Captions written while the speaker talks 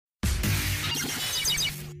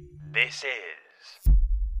This is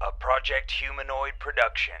a Project Humanoid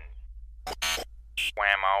production.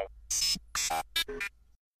 Whammo.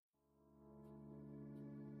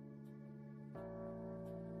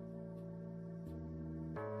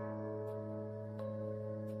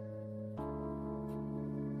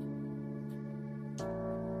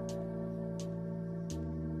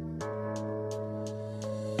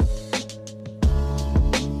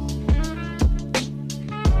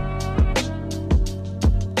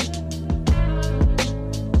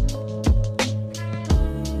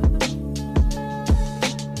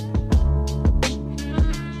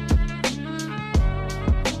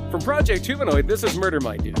 Project Humanoid, this is Murder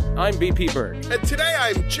My Dude. I'm BP Berg. And today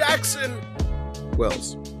I'm Jackson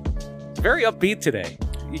Wells. Very upbeat today.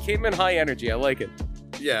 You came in high energy, I like it.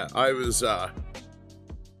 Yeah, I was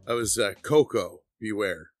Coco,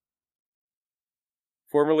 beware.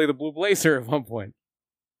 Formerly the Blue Blazer at one point.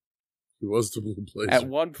 He was the Blue Blazer. At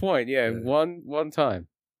one point, yeah. One time.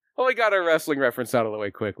 Well, we got our wrestling reference out of the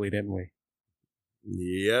way quickly, didn't we?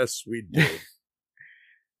 Yes, we did.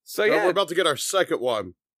 So now yeah. we're about to get our second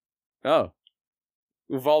one. Oh.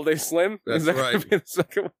 Uvalde Slim? That's Is that right. gonna be the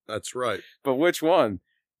second one? That's right. But which one?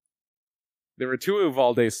 There were two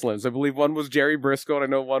Uvalde Slims. I believe one was Jerry Briscoe, and I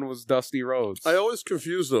know one was Dusty Rhodes. I always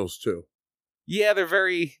confuse those two. Yeah, they're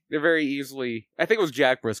very easily... I think it was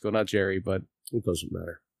Jack Briscoe, not Jerry, but... It doesn't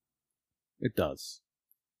matter. It does.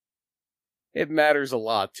 It matters a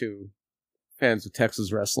lot to fans of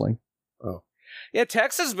Texas wrestling. Oh. Yeah,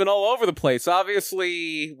 Texas has been all over the place.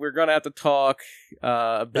 Obviously, we're going to have to talk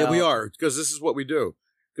about... Yeah, we are, because this is what we do.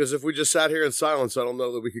 Because if we just sat here in silence, I don't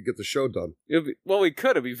know that we could get the show done. We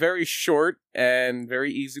could. It'd be very short and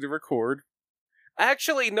very easy to record.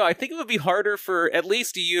 Actually, no, I think it would be harder for at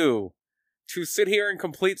least you to sit here in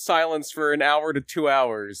complete silence for an hour to 2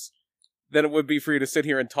 hours than it would be for you to sit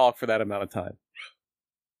here and talk for that amount of time.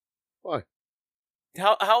 Why?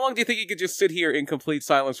 How long do you think you could just sit here in complete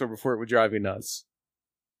silence for before it would drive you nuts?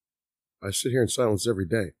 I sit here in silence every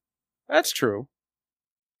day. That's true.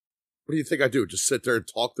 What do you think I do? Just sit there and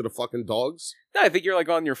talk to the fucking dogs? No, I think you're like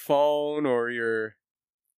on your phone or you're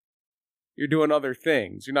doing other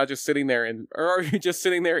things. You're not just sitting there or are you just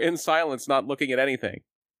sitting there in silence, not looking at anything?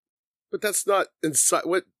 But that's not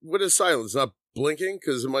what is silence? Not blinking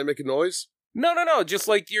because it might make a noise? No. Just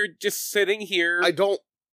like you're just sitting here.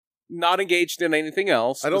 Not engaged in anything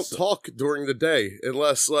else. I don't talk during the day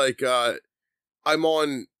unless, like, I'm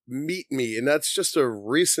on Meet Me, and that's just a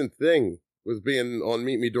recent thing with being on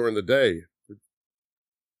Meet Me during the day.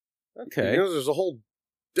 Okay. You know, there's a whole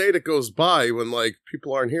day that goes by when, like,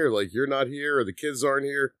 people aren't here, like, you're not here, or the kids aren't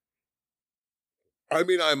here. I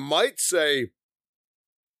mean, I might say,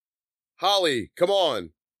 Holly, come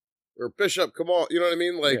on, or Bishop, come on, you know what I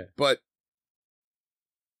mean? Like, yeah.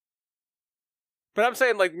 But I'm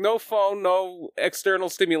saying, like, no phone, no external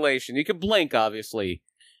stimulation. You can blink, obviously.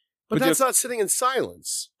 But that's not sitting in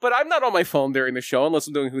silence. But I'm not on my phone during the show unless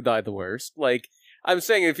I'm doing Who Died the Worst. Like, I'm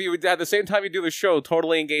saying if you, at the same time you do the show,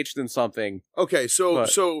 totally engaged in something. Okay, so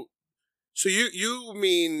you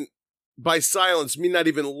mean, by silence, mean not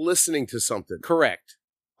even listening to something? Correct.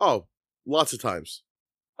 Oh, lots of times.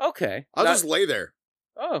 Okay. I'll just lay there.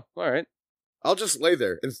 Oh, all right. I'll just lay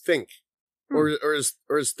there and think. Or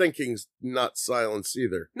is thinking's not silence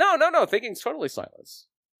either? No. Thinking's totally silence.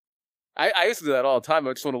 I used to do that all the time.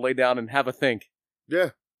 I just want to lay down and have a think. Yeah.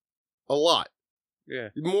 A lot. Yeah.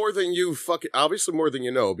 More than you obviously more than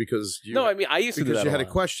you know because you... No, I mean, I used to do that because you had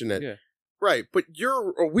to question it. Yeah. Right, but you're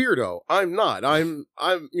a weirdo. I'm not. I'm,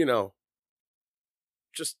 you know,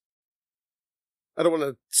 just... I don't want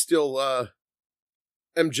to steal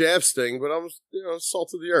MJF's thing, but I'm, you know,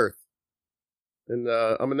 salt of the earth. And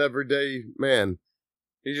I'm an everyday man.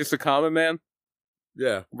 You're just a common man?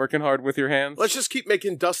 Yeah. Working hard with your hands? Let's just keep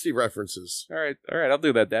making Dusty references. All right, I'll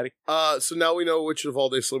do that, Daddy. So now we know which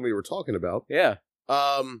Uvalde Slim we were talking about. Yeah.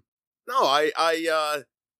 No, I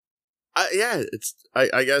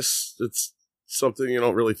guess it's something you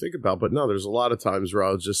don't really think about, but no, there's a lot of times where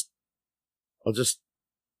I'll just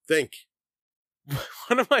think.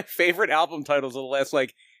 One of my favorite album titles of the last,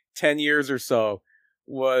 10 years or so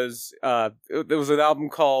was, there was an album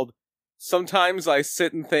called Sometimes I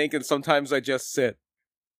Sit and Think and Sometimes I Just Sit.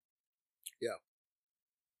 Yeah.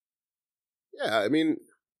 Yeah, I mean,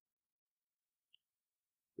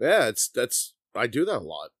 yeah, I do that a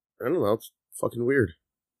lot. I don't know, it's fucking weird.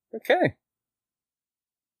 Okay.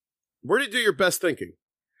 Where do you do your best thinking?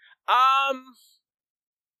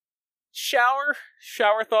 Shower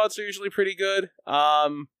thoughts are usually pretty good.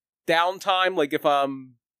 Downtime, like if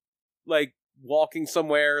I'm like walking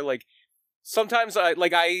somewhere, like sometimes I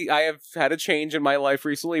have had a change in my life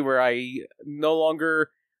recently where I no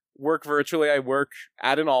longer work virtually. I work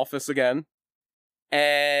at an office again.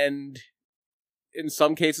 And in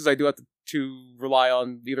some cases, I do have to rely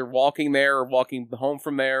on either walking there or walking home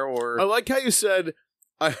from there or... I like how you said,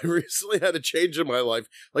 I recently had a change in my life.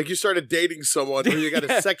 Like you started dating someone or you got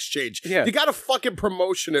a sex change. Yeah. You got a fucking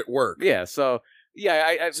promotion at work. Yeah, so...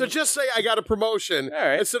 Yeah, So just say I got a promotion all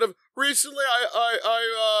right. instead of recently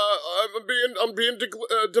I'm being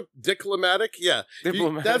diplomatic. Yeah,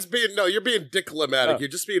 Diplomatic. that's being you're being diplomatic. Oh. You're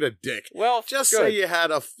just being a dick. Well, Just good. say you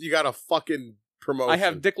got a fucking promotion. I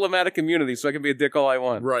have diplomatic immunity, so I can be a dick all I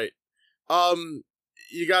want. right.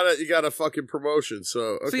 You got a fucking promotion.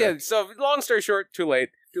 So okay. So yeah, so long story short, too late.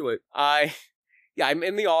 Too late. I'm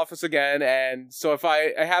in the office again, and so if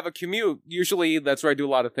I have a commute, usually that's where I do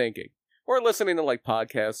a lot of thinking. Or listening to, like,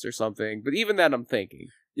 podcasts or something. But even then, I'm thinking.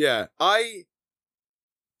 Yeah, I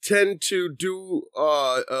tend to do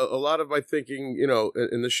a lot of my thinking,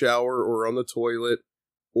 in the shower or on the toilet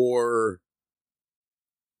or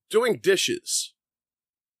doing dishes.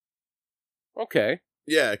 Okay.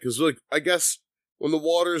 Yeah, because, like, I guess when the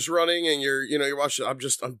water's running and you're watching, I'm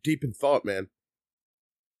deep in thought, man.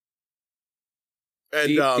 And,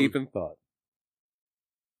 Deep in thought.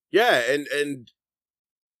 Yeah, and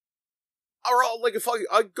or like if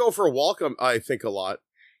I go for a walk, I think a lot,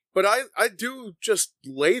 but I do just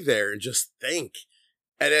lay there and just think,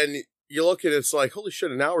 and then you look at it, it's like holy shit,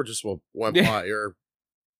 an hour just went by, or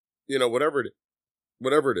whatever it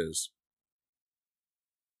is.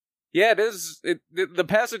 Yeah, it is. The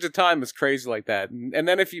passage of time is crazy like that, and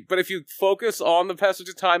then if you focus on the passage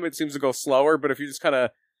of time, it seems to go slower. But if you're just kind of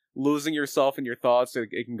losing yourself in your thoughts, it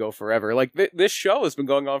can go forever. Like this show has been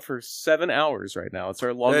going on for 7 hours right now. It's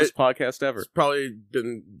our longest podcast ever. It's probably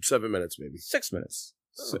been 7 minutes, maybe 6 minutes.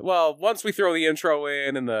 Oh. So, well, once we throw the intro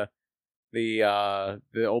in and the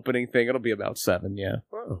opening thing, it'll be about 7. Yeah.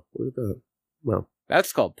 Wow, look at that. Well,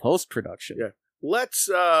 that's called post production. Yeah. Let's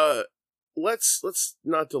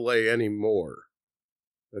not delay anymore.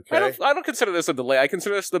 Okay. I don't consider this a delay. I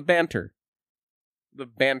consider this the banter. The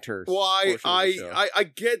banter. Well, I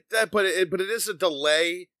get that, but it is a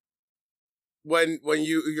delay when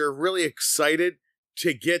you're really excited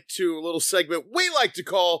to get to a little segment we like to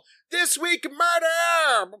call This Week in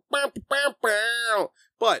Murder.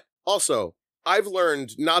 But also, I've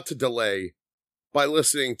learned not to delay by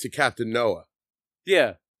listening to Captain Noah.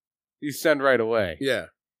 Yeah, you send right away. Yeah,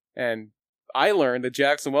 and I learned that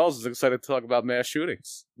Jackson Wells is excited to talk about mass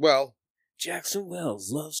shootings. Well, Jackson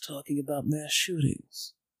Wells loves talking about mass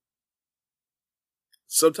shootings.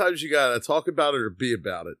 Sometimes you gotta talk about it or be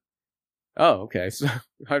about it. Oh, okay. So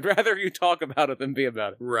I'd rather you talk about it than be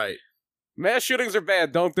about it. Right. Mass shootings are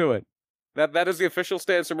bad. Don't do it. That is the official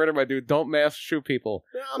stance of Murder My Dude. Don't mass shoot people.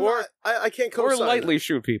 Yeah, I can't co-sign or lightly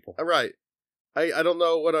shoot people. Right. I don't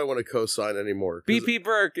know what I want to co-sign anymore. BP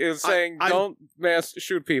Burke is saying don't mass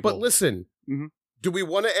shoot people. But listen, do we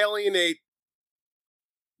want to alienate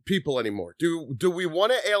people anymore? Do we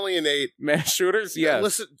want to alienate mass shooters?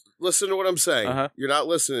 Yes. Listen to what I'm saying. Uh-huh. You're not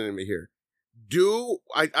listening to me here.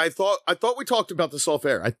 I thought we talked about this off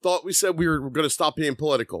air. I thought we said we were going to stop being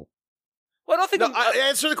political. Well, I don't think.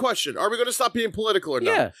 Answer the question. Are we going to stop being political or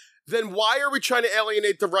not? Yeah. Then why are we trying to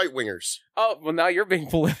alienate the right wingers? Oh, well, now you're being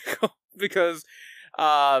political because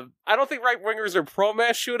I don't think right wingers are pro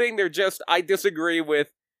mass shooting. They're just I disagree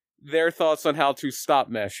with their thoughts on how to stop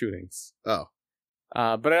mass shootings. Oh.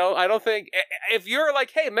 But I don't think if you're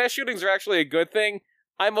like, hey, mass shootings are actually a good thing,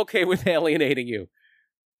 I'm okay with alienating you.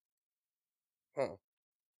 Huh.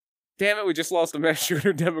 Damn it, we just lost the mass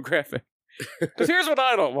shooter demographic. Because here's what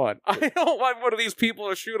I don't want. I don't want one of these people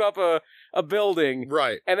to shoot up a building,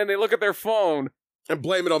 right? And then they look at their phone and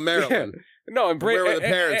blame it on Maryland. Yeah. No, and where were the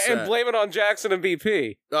parents and blame it on Jackson and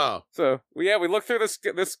BP. Oh, so we looked through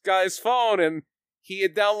this guy's phone and he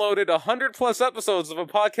had downloaded 100+ episodes of a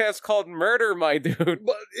podcast called Murder My Dude.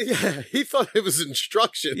 But yeah, he thought it was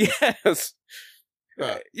instructions. Yes.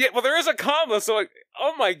 Yeah, well, there is a comma, so like,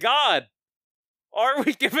 oh my god. Are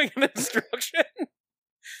we giving an instruction?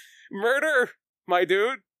 Murder, my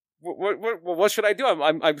dude. What should I do?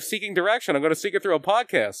 I'm seeking direction. I'm going to seek it through a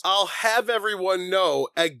podcast. I'll have everyone know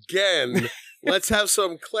again. Let's have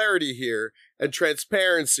some clarity here and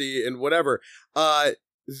transparency and whatever.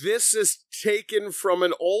 This is taken from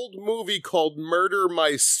an old movie called Murder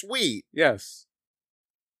My Sweet. Yes.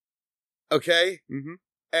 Okay. Mm-hmm.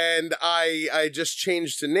 And I just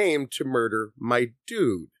changed the name to Murder My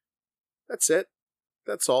Dude. That's it.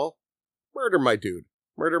 That's all. Murder My Dude.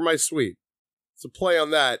 Murder My Sweet. It's a play on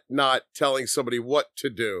that, not telling somebody what to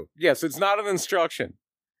do. Yes, it's not an instruction.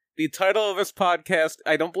 The title of this podcast,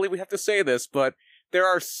 I don't believe we have to say this, but there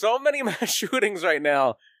are so many mass shootings right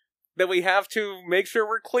now that we have to make sure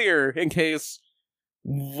we're clear in case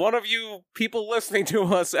one of you people listening to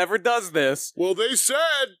us ever does this. Well, they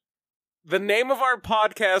said... The name of our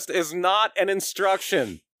podcast is not an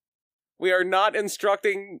instruction. We are not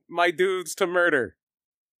instructing my dudes to murder.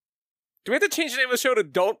 Do we have to change the name of the show to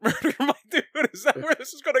Don't Murder My Dude? Is that where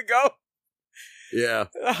this is going to go? Yeah.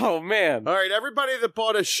 Oh, man. All right, everybody that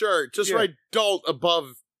bought a shirt, just write "Don't"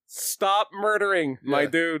 above. Stop murdering my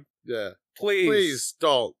dude. Yeah. Please. Please,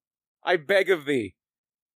 don't. I beg of thee.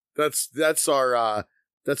 That's our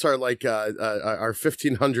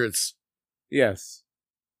 1500s Yes.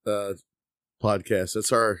 Podcast.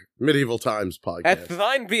 That's our medieval times podcast. At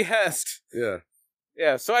thine behest. Yeah.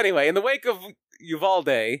 Yeah, so anyway, in the wake of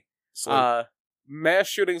Uvalde, mass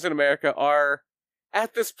shootings in America are,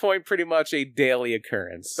 at this point, pretty much a daily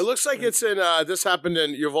occurrence. It looks like it's in, this happened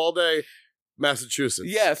in Uvalde, Massachusetts.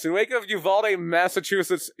 Yes, in the wake of Uvalde,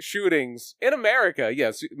 Massachusetts shootings in America.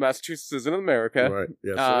 Yes, Massachusetts is in America. Right.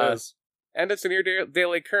 Yes, it is. And it's a near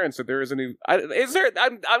daily occurrence that there is a new... Is there...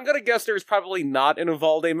 I'm going to guess there's probably not in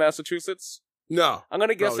Uvalde, Massachusetts. No. I'm going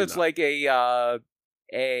to guess it's not. like a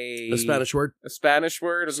Spanish word? A Spanish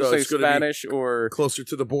word? Does So it it's say gonna be Spanish or... Closer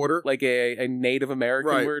to the border? Like a Native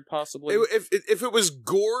American Right. word, possibly? If it was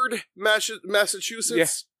Gourd,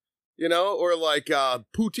 Massachusetts, you know, or like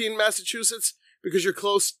Poutine, Massachusetts, because you're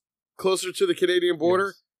closer to the Canadian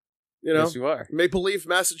border, you know? Yes, you are. Maple Leaf,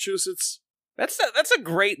 Massachusetts. That's a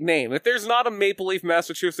great name. If there's not a Maple Leaf,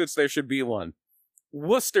 Massachusetts, there should be one.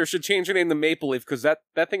 Worcester should change their name to Maple Leaf because that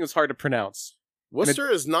thing is hard to pronounce.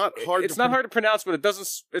 Worcester is not hard. It's not hard to pronounce, but it doesn't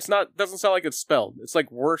sound like it's spelled. It's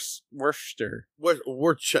like Worcester.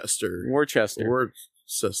 Worcester. Worcester.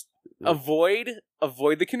 Avoid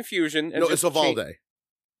the confusion. And No, it's Uvalde.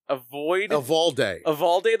 Avoid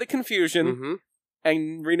Uvalde the confusion. Mm-hmm.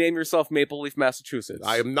 And rename yourself Maple Leaf, Massachusetts.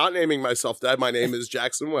 I am not naming myself that. My name is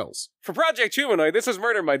Jackson Wells. For Project Humanoid, this is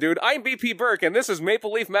Murder, my dude. I'm BP Burke, and this is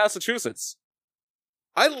Maple Leaf, Massachusetts.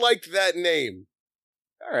 I like that name.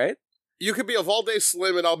 All right. You could be Uvalde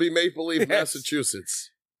Slim, and I'll be Maple Leaf, Yes.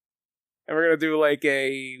 Massachusetts. And we're going to do like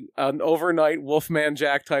an overnight Wolfman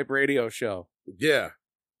Jack type radio show. Yeah.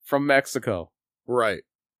 From Mexico. Right.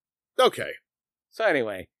 Okay. So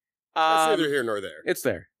anyway. That's neither here nor there. It's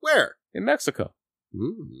there. Where? In Mexico.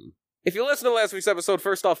 Mm. If you listened to last week's episode,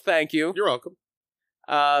 first off, thank you. You're welcome.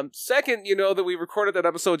 Second, you know that we recorded that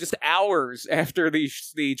episode just hours after the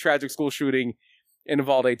tragic school shooting in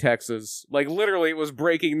Uvalde, Texas. Like, literally, it was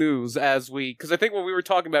breaking news because I think when we were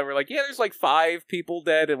talking about it, we were like, yeah, there's like 5 people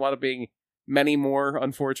dead and wound up being many more,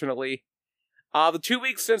 unfortunately. The 2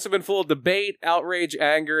 weeks since have been full of debate, outrage,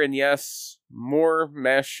 anger, and yes, more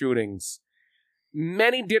mass shootings.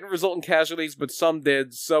 Many didn't result in casualties, but some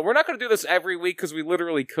did. So we're not going to do this every week because we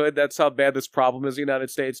literally could. That's how bad this problem is in the United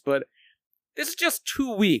States. But this is just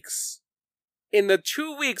 2 weeks. In the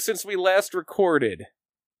 2 weeks since we last recorded,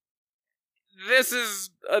 this is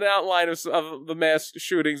an outline of the mass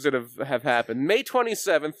shootings that have happened. May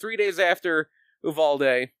 27th, 3 days after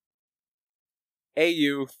Uvalde,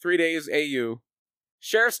 3 days AU.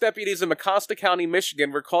 Sheriff's deputies in Mecosta County,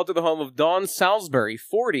 Michigan were called to the home of Dawn Salisbury,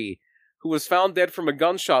 40, who was found dead from a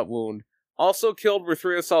gunshot wound. Also killed were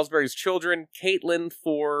 3 of Salisbury's children, Caitlin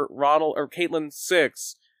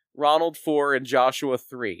 6, Ronald 4, and Joshua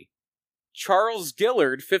 3. Charles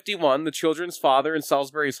Gillard, 51, the children's father and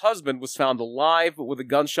Salisbury's husband, was found alive but with a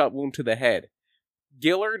gunshot wound to the head.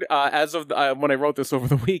 Gillard, as of when I wrote this over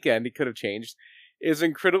the weekend, he could have changed, is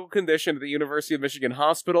in critical condition at the University of Michigan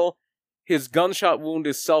Hospital. His gunshot wound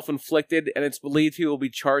is self-inflicted, and it's believed he will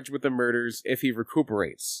be charged with the murders if he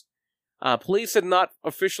recuperates. Police had not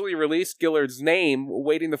officially released Gillard's name,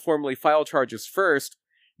 waiting to formally file charges first.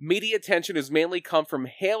 Media attention has mainly come from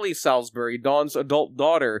Haley Salisbury, Dawn's adult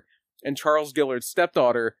daughter, and Charles Gillard's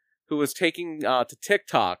stepdaughter, who was taking to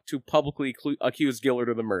TikTok to publicly accuse Gillard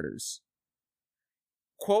of the murders.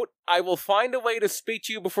 Quote, "I will find a way to speak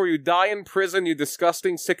to you before you die in prison, you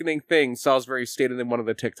disgusting, sickening thing," Salisbury stated in one of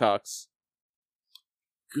the TikToks.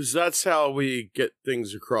 Because that's how we get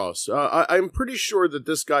things across. I'm pretty sure that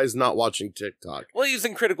this guy's not watching TikTok. Well, he's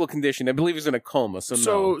in critical condition. I believe he's in a coma, so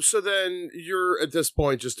no. So then you're, at this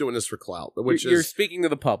point, just doing this for clout, which You're speaking to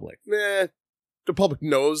the public. The public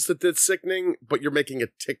knows that it's sickening, but you're making a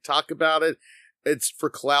TikTok about it. It's for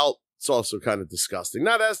clout. It's also kind of disgusting.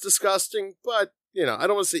 Not as disgusting, but, you know, I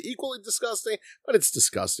don't want to say equally disgusting, but it's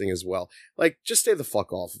disgusting as well. Like, just stay the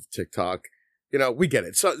fuck off of TikTok. You know, we get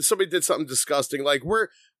it. So somebody did something disgusting. Like,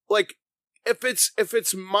 if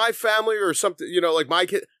it's my family or something, you know, like my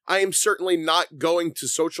kid, I am certainly not going to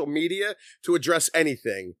social media to address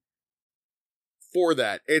anything for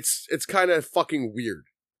that. It's kind of fucking weird.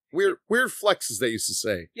 weird flexes, they used to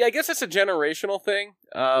say. Yeah, I guess it's a generational thing,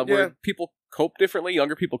 where people cope differently,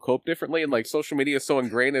 younger people cope differently, and like social media is so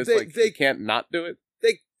ingrained, it's they can't not do it.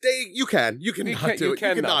 You can not do it. You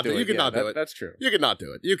can not do it. You can not do it. That's true. You can not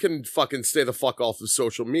do it. You can fucking stay the fuck off of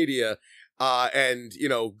social media, and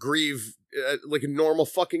grieve like a normal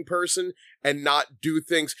fucking person and not do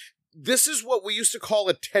things. This is what we used to call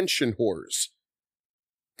attention whores.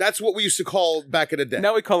 That's what we used to call back in the day.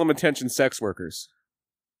 Now we call them attention sex workers.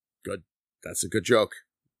 Good. That's a good joke.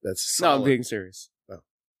 That's solid. No, I'm being serious. Oh.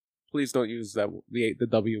 Please don't use the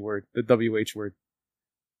W word, the WH word.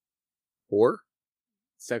 Whore?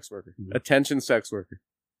 Sex worker. Mm-hmm. Attention sex worker.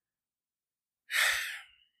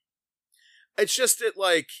 It's just that,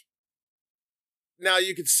 like, now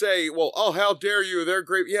you could say, well, oh, how dare you? They're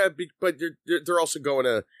great. Yeah, but they're also going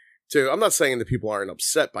to, I'm not saying that people aren't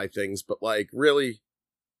upset by things, but, like, really,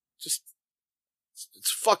 just,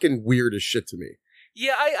 it's fucking weird as shit to me.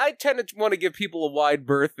 Yeah, I tend to want to give people a wide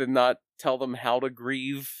berth and not tell them how to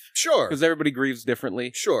grieve. Sure. Because everybody grieves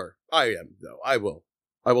differently. Sure. I am, though. I will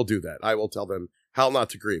do that. I will tell them how not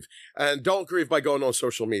to grieve. And don't grieve by going on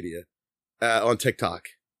social media, on TikTok.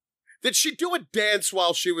 Did she do a dance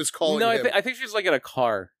while she was calling him? No, I think she was like in a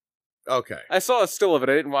car. Okay. I saw a still of it.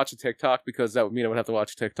 I didn't watch a TikTok because that would mean I would have to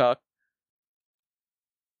watch a TikTok.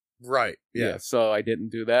 Right. Yeah. So I didn't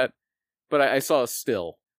do that. But I saw a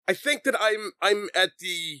still. I think that I'm at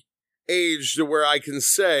the age to where I can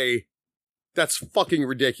say that's fucking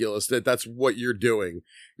ridiculous that that's what you're doing.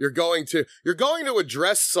 You're going to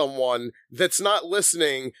address someone that's not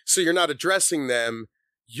listening, so you're not addressing them.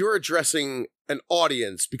 You're addressing an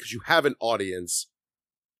audience because you have an audience.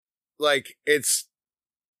 Like, it's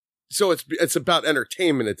about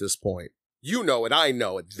entertainment at this point. You know it, I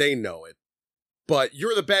know it, they know it. But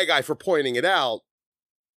you're the bad guy for pointing it out.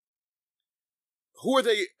 Who are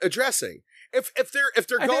they addressing? If they're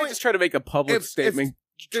I think just trying to make a public statement,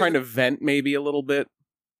 trying to vent maybe a little bit.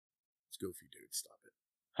 It's goofy, dude. Stop it.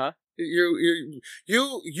 Huh?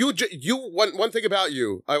 One thing about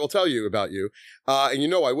you, I will tell you about you, and you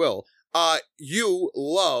know I will. You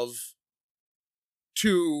love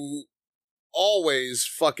to always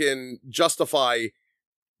fucking justify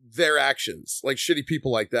their actions, like shitty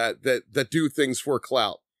people like that do things for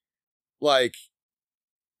clout. Like,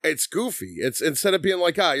 it's goofy. It's instead of being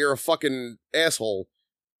like, you're a fucking asshole.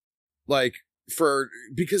 Like,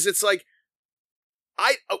 because it's like,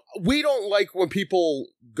 we don't like when people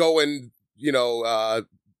go and,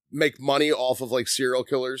 make money off of like serial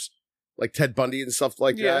killers, like Ted Bundy and stuff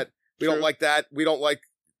like that. We don't like that. We don't like,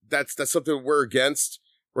 that's something we're against.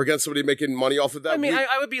 We're against somebody making money off of that. I mean,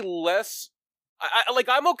 I would be less,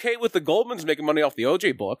 I'm okay with the Goldmans making money off the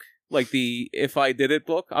OJ book, like the If I Did It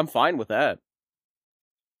book. I'm fine with that.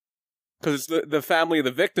 Because the family of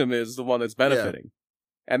the victim is the one that's benefiting.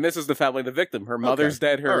 Yeah. And this is the family of the victim. Her mother's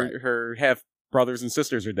dead, her half brothers and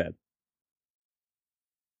sisters are dead.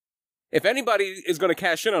 If anybody is going to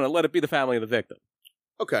cash in on it, let it be the family of the victim.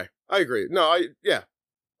 Okay, I agree. No, you're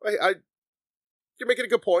making a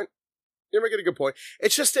good point.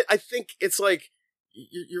 It's just that I think it's like,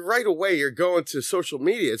 you're right away, you're going to social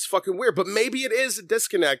media. It's fucking weird, but maybe it is a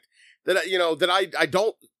disconnect that, I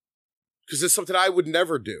don't, because it's something I would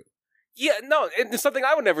never do. Yeah, no, it's something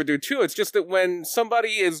I would never do, too. It's just that when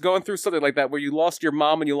somebody is going through something like that, where you lost your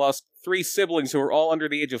mom and you lost 3 siblings who are all under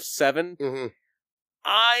the age of 7, mm-hmm.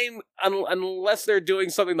 Unless they're doing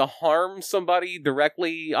something to harm somebody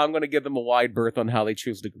directly, I'm going to give them a wide berth on how they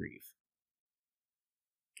choose to grieve.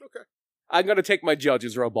 Okay. I'm going to take my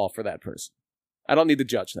judge's robe off for that person. I don't need to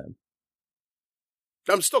judge them.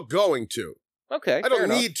 I'm still going to. Okay, I don't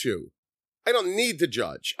need to. I don't need to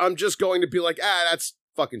judge. I'm just going to be like, that's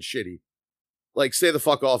fucking shitty. Like, stay the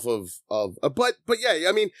fuck off of but yeah,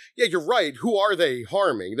 I mean, yeah, you're right. Who are they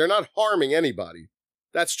harming? They're not harming anybody.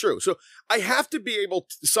 That's true. So I have to be able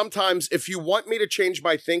to, sometimes, if you want me to change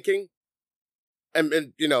my thinking,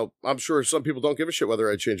 and I'm sure some people don't give a shit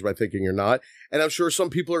whether I change my thinking or not, and I'm sure some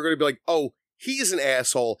people are going to be like, oh, he's an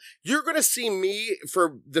asshole. You're going to see me,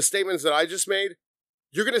 for the statements that I just made,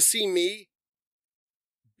 you're going to see me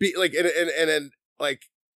be like, and like,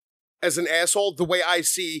 as an asshole, the way I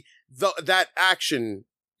see that action,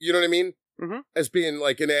 you know what I mean? Mm-hmm. As being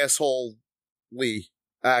like an asshole-ly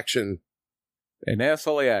action. An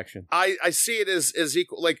asshole-ly action. I see it as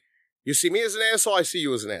equal. Like, you see me as an asshole, I see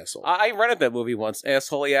you as an asshole. I rented that movie once.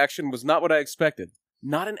 Asshole-ly action was not what I expected.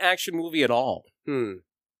 Not an action movie at all.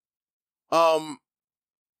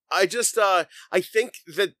 I just, I think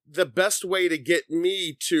that the best way to get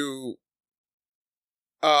me to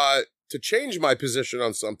change my position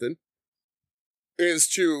on something is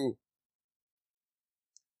to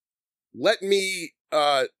let me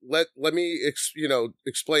let me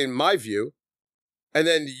explain my view, and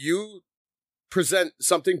then you present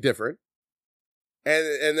something different,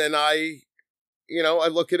 and then I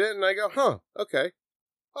look at it and I go, huh, okay,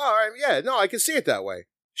 all right, yeah, no, I can see it that way.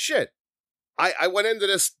 Shit, I went into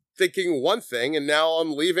this thinking one thing, and now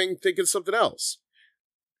I'm leaving thinking something else.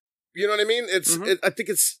 You know what I mean? I think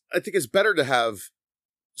it's better to have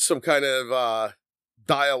some kind of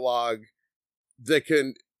dialogue that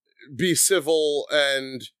can be civil,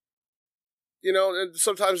 and and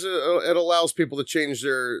sometimes it allows people to change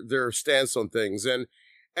their stance on things, and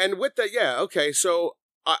with that, yeah, okay, so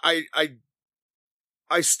I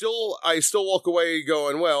still walk away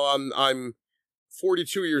going, well, I'm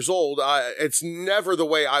 42 years old. It's never the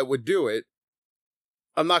way I would do it.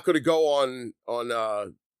 I'm not going to go on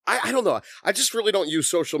I don't know. I just really don't use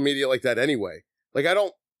social media like that anyway. Like, I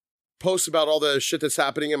don't post about all the shit that's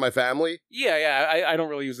happening in my family. Yeah, I don't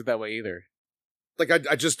really use it that way either. Like,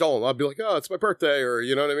 I just don't. I'll be like, oh, it's my birthday, or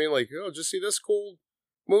you know what I mean? Like, oh, just see this cool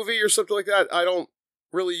movie or something like that. I don't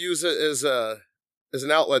really use it as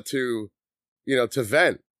an outlet to, to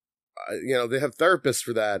vent. They have therapists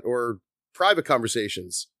for that, or private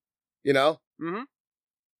conversations, Mm-hmm.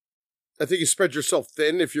 I think you spread yourself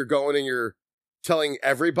thin if you're going and you're telling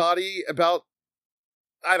everybody about,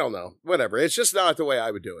 I don't know, whatever. It's just not the way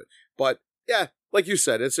I would do it. But yeah, like you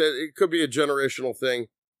said, it could be a generational thing.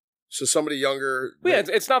 So somebody younger. Well, yeah,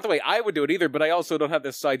 it's not the way I would do it either, but I also don't have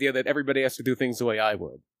this idea that everybody has to do things the way I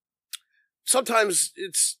would. Sometimes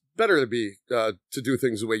it's better to do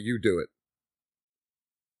things the way you do it.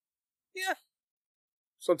 Yeah.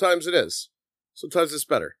 Sometimes it is. Sometimes it's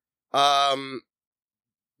better.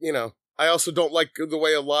 I also don't like the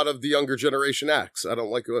way a lot of the younger generation acts. I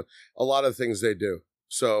don't like a lot of things they do.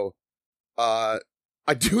 So,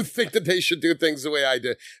 I do think that they should do things the way I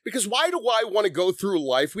did. Because why do I want to go through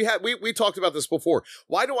life? We talked about this before.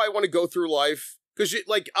 Why do I want to go through life? Because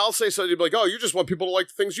I'll say something like, oh, you just want people to like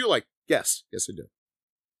the things you like. Yes, I do.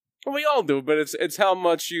 Well, we all do, but it's how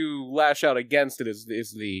much you lash out against it is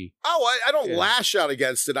the. Oh, I don't lash out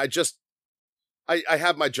against it. I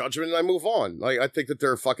have my judgment and I move on. Like, I think that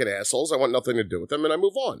they're fucking assholes. I want nothing to do with them, and I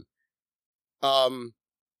move on.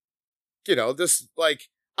 This, like,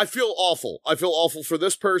 I feel awful. I feel awful for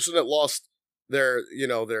this person that lost their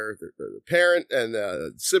parent and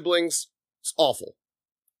siblings. It's awful.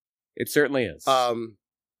 It certainly is.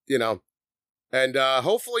 And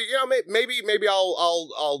hopefully, maybe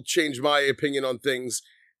I'll change my opinion on things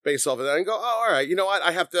based off of that and go, oh, all right, you know what?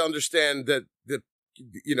 I have to understand that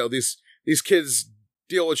these kids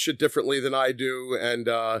deal with shit differently than I do, and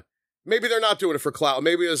maybe they're not doing it for clout.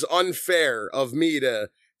 Maybe it's unfair of me to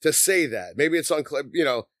say that. Maybe it's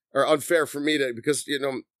or unfair for me to, because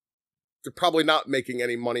they're probably not making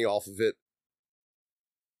any money off of it.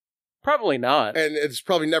 Probably not, and it's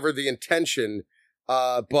probably never the intention.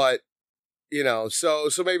 But so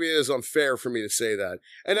maybe it is unfair for me to say that.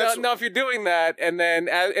 And now, if you're doing that, and then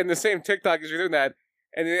in the same TikTok as you're doing that.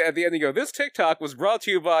 And at the end you go, this TikTok was brought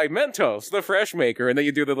to you by Mentos, the fresh maker. And then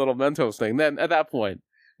you do the little Mentos thing. Then at that point.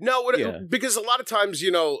 No, because a lot of times, I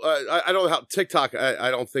don't know how TikTok,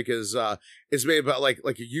 I don't think is made about like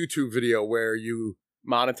a YouTube video where you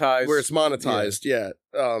monetize, where it's monetized. Yeah.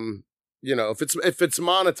 If it's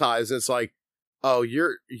monetized, it's like, oh,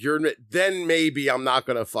 you're then maybe I'm not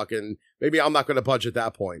going to budge at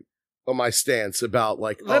that point on my stance about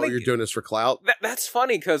you're doing this for clout. That's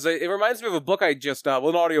funny because it reminds me of a book I just, an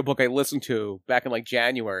audiobook I listened to back in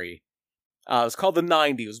January. It's called The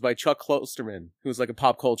 90s by Chuck Klosterman, who's like a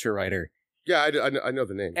pop culture writer. Yeah, I know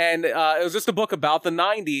the name. And it was just a book about the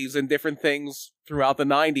 90s and different things throughout the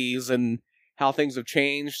 90s and how things have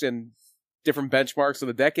changed and different benchmarks of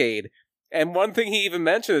the decade. And one thing he even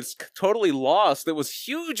mentioned that's totally lost, that was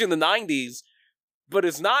huge in the 90s, but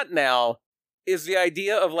is not now, is the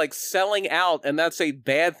idea of selling out, and that's a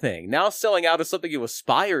bad thing. Now selling out is something you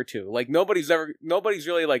aspire to. Nobody's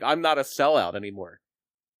really I'm not a sellout anymore.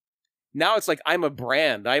 Now it's I'm a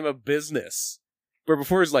brand, I'm a business. But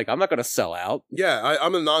before it's I'm not going to sell out. Yeah,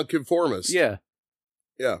 I'm a nonconformist. Yeah.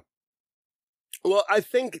 Yeah. Well, I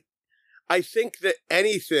think that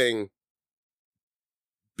anything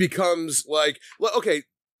becomes okay.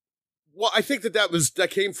 Well, I think that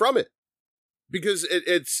came from it. Because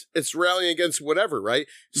it's rallying against whatever, right?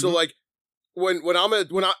 So Mm-hmm.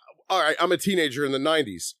 I'm a teenager in the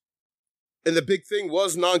 90s, and the big thing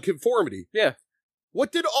was nonconformity. Yeah.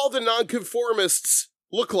 What did all the nonconformists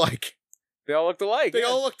look like? They all looked alike. They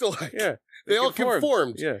all looked alike. Yeah. They all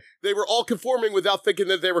conformed. Yeah. They were all conforming without thinking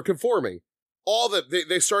that they were conforming.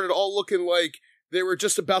 They started all looking like they were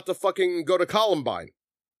just about to fucking go to Columbine.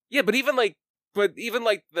 Yeah, but even But even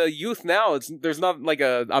like the youth now, there's not like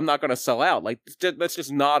I'm not going to sell out. Like that's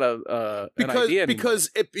just not an idea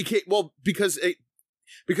anymore.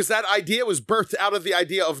 Because that idea was birthed out of the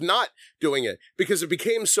idea of not doing it, because it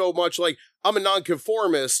became so much like I'm a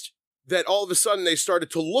nonconformist that all of a sudden they started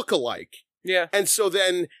to look alike. Yeah. And so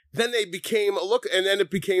then they became and then it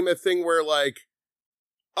became a thing where like,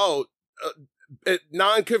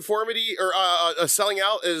 nonconformity or selling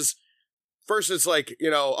out is, first it's like,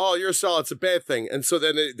 you're a sellout, it's a bad thing. And so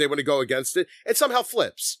then they want to go against it. It somehow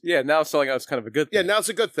flips. Yeah, now selling out is kind of a good thing. Yeah, now it's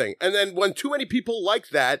a good thing. And then when too many people like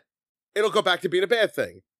that, it'll go back to being a bad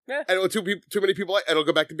thing. Yeah. And when too many people like, it'll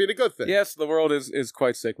go back to being a good thing. Yes, the world is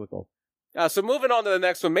quite cyclical. So moving on to the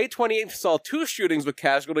next one, May 28th saw 2 shootings with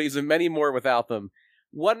casualties and many more without them.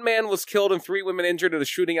 1 man was killed and 3 women injured at a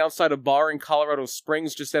shooting outside a bar in Colorado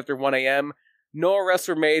Springs just after 1 a.m. No arrests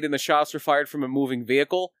were made and the shots were fired from a moving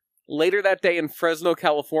vehicle. Later that day in Fresno,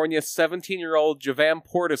 California, 17-year-old Javan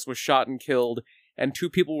Portis was shot and killed, and 2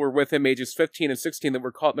 people were with him, ages 15 and 16, that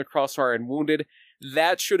were caught in the crossfire and wounded.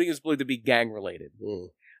 That shooting is believed to be gang-related.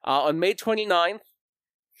 On May 29th,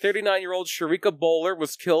 39-year-old Sharika Bowler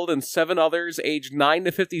was killed and 7 others, aged 9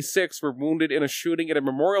 to 56, were wounded in a shooting at a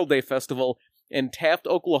Memorial Day festival in Taft,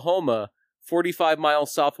 Oklahoma, 45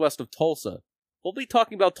 miles southwest of Tulsa. We'll be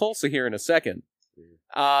talking about Tulsa here in a second.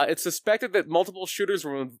 It's suspected that multiple shooters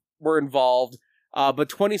were involved, but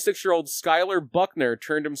 26-year-old Skylar Buckner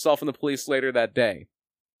turned himself in the police later that day.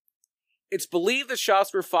 It's believed the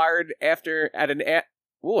shots were fired It's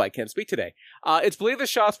believed the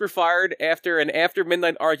shots were fired after an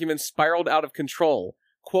after-midnight argument spiraled out of control.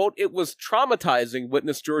 Quote, "It was traumatizing,"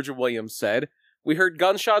 witness Georgia Williams said. "We heard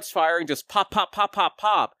gunshots firing, just pop, pop, pop, pop,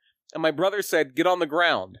 pop. And my brother said, 'Get on the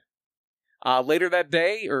ground.'" Later that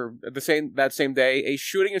day, or that same day, a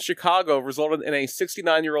shooting in Chicago resulted in a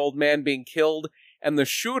 69-year-old man being killed and the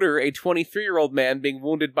shooter, a 23-year-old man, being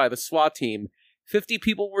wounded by the SWAT team. 50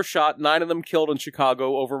 people were shot, 9 of them killed in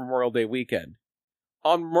Chicago over Memorial Day weekend.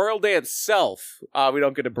 On Memorial Day itself, we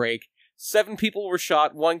don't get a break. 7 people were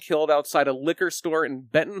shot, 1 killed outside a liquor store in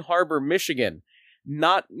Benton Harbor, Michigan.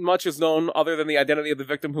 Not much is known other than the identity of the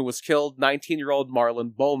victim who was killed, 19-year-old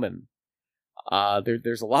Marlon Bowman.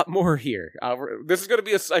 There's a lot more here. This is going to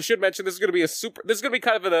be I should mention, this is going to be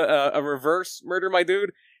kind of a reverse murder, my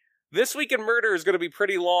dude. This Week in Murder is going to be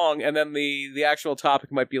pretty long, and then the actual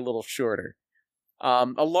topic might be a little shorter.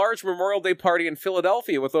 A large Memorial Day party in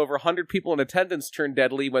Philadelphia with over 100 people in attendance turned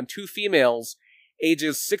deadly when 2 females,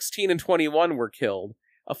 ages 16 and 21, were killed.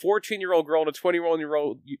 A 14-year-old girl and a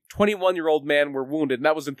 21-year-old man were wounded, and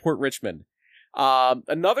that was in Port Richmond.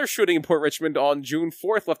 Another shooting in Port Richmond on June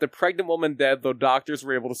 4th left a pregnant woman dead, though doctors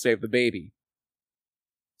were able to save the baby.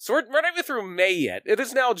 So we're not even through May yet. It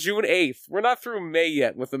is now June 8th. We're not through May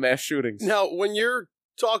yet with the mass shootings. Now, when you're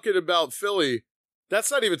talking about Philly, that's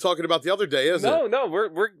not even talking about the other day, is it? No,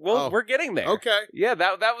 we're getting there. Okay. Yeah,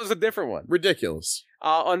 that was a different one. Ridiculous.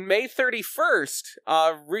 On May 31st,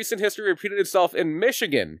 recent history repeated itself in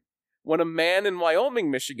Michigan, when a man in Wyoming,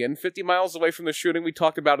 Michigan, 50 miles away from the shooting we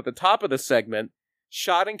talked about at the top of the segment,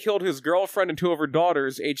 shot and killed his girlfriend and 2 of her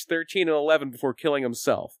daughters, aged 13 and 11, before killing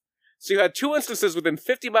himself. So you had 2 instances within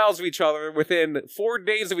 50 miles of each other, within 4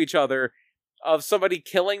 days of each other, of somebody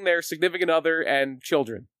killing their significant other and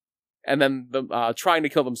children. And then trying to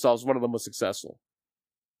kill themselves. One of them was successful.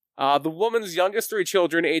 The woman's youngest 3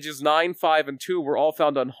 children, ages 9, 5, and 2, were all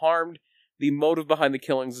found unharmed. The motive behind the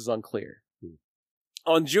killings is unclear.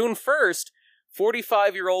 On June 1st,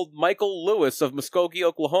 45-year-old Michael Lewis of Muskogee,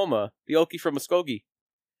 Oklahoma, the Okie from Muskogee,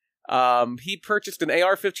 he purchased an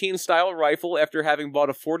AR-15 style rifle after having bought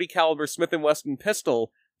a .40 caliber Smith & Wesson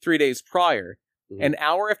pistol 3 days prior. An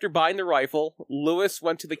hour after buying the rifle, Lewis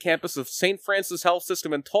went to the campus of St. Francis Health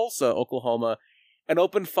System in Tulsa, Oklahoma, and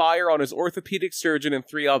opened fire on his orthopedic surgeon and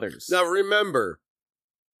 3 others. Now remember,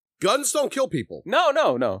 guns don't kill people.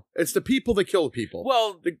 No. It's the people that kill people.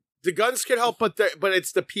 Well, the guns can help, but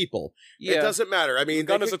it's the people. Yeah. It doesn't matter. I mean, the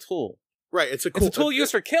gun is a tool. Right, it's a tool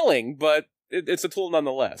used for killing, but it's a tool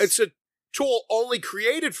nonetheless. It's a tool only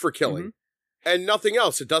created for killing, and nothing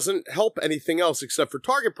else. It doesn't help anything else except for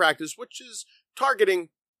target practice, which is targeting,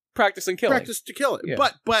 practice and killing. Practice to kill it. Yeah.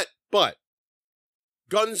 But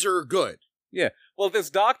guns are good. Yeah. Well, if this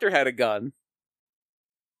doctor had a gun,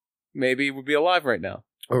 maybe he would be alive right now.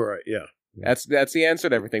 All right. Yeah. That's the answer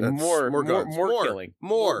to everything. More guns. More killing.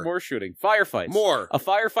 More shooting. Firefights. More. A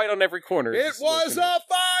firefight on every corner. It was a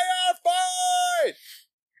firefight!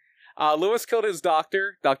 Lewis killed his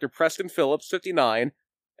doctor, Dr. Preston Phillips, 59,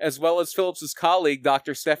 as well as Phillips's colleague,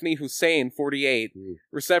 Dr. Stephanie Hussein, 48,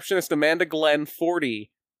 receptionist Amanda Glenn, 40,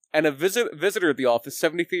 and a visitor at the office,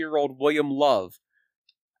 73-year-old William Love.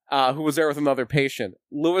 who was there with another patient.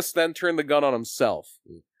 Lewis then turned the gun on himself.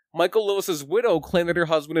 Michael Lewis's widow claimed that her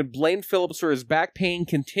husband had blamed Phillips for his back pain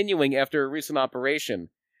continuing after a recent operation.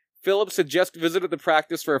 Phillips had just visited the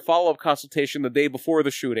practice for a follow-up consultation the day before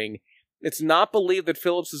the shooting. It's not believed that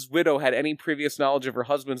Phillips's widow had any previous knowledge of her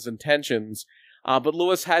husband's intentions, but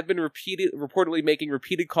Lewis had been reportedly making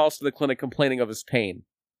repeated calls to the clinic complaining of his pain.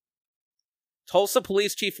 Tulsa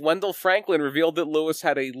Police Chief Wendell Franklin revealed that Lewis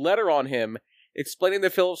had a letter on him explaining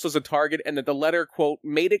that Phillips was a target and that the letter, quote,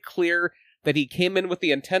 made it clear that he came in with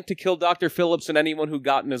the intent to kill Dr. Phillips and anyone who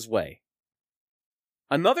got in his way.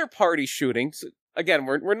 Another party shooting. Again,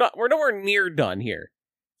 we're nowhere near done here.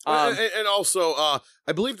 And also,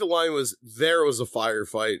 I believe the line was "there was a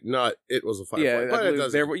firefight," not "it was a firefight." Yeah, but it it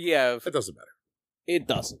doesn't matter. It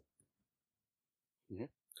doesn't. Mm-hmm.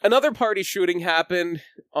 Another party shooting happened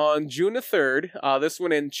on June the 3rd. This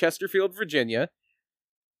one in Chesterfield, Virginia.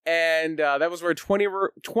 And that was where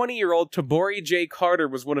 20-year-old Tabori J. Carter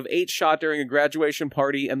was one of 8 shot during a graduation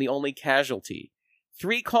party and the only casualty.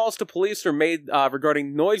 3 calls to police were made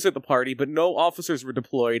regarding noise at the party, but no officers were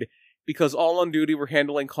deployed because all on duty were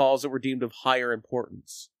handling calls that were deemed of higher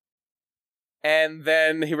importance. And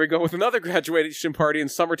then here we go with another graduation party in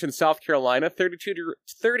Somerton, South Carolina.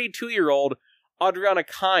 32-year-old Adriana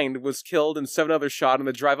Kind was killed and 7 others shot in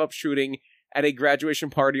the drive-up shooting at a graduation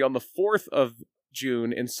party on the 4th of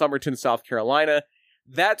June in Somerton, South Carolina.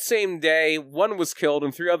 That same day, 1 was killed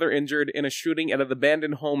and 3 others injured in a shooting at an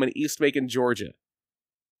abandoned home in East Macon, Georgia.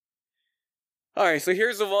 Alright, so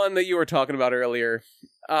here's the one that you were talking about earlier.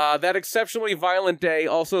 That exceptionally violent day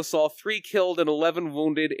also saw 3 killed and 11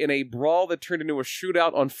 wounded in a brawl that turned into a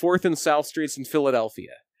shootout on 4th and South Streets in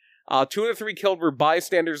Philadelphia. 2 of the 3 killed were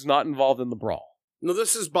bystanders not involved in the brawl. No,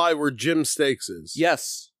 this is by where Jim Stakes is.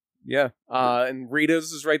 Yes. Yeah. And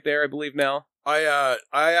Rita's is right there, I believe, now. I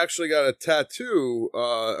actually got a tattoo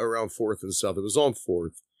around 4th and South. It was on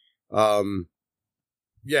 4th.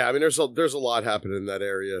 Yeah, I mean, there's a lot happening in that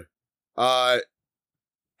area.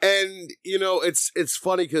 And you know, it's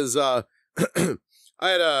funny because I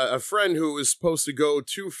had a friend who was supposed to go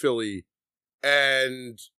to Philly,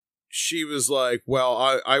 and she was like,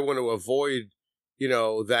 "Well, I want to avoid, you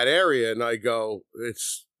know, that area," and I go,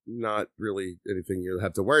 "It's not really anything you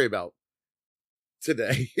have to worry about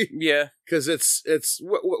today." Yeah, because it's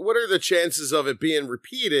what are the chances of it being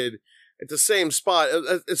repeated at the same spot,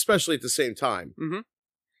 especially at the same time? Mm-hmm.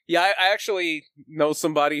 Yeah, I actually know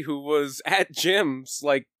somebody who was at Jim's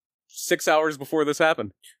like 6 hours before this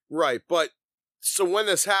happened. Right, but so when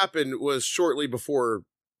this happened was shortly before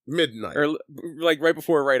midnight, or like right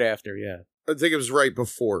before, or right after. Yeah, I think it was right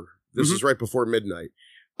before. This is right before midnight.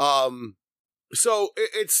 So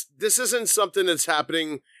this isn't something that's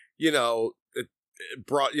happening, you know,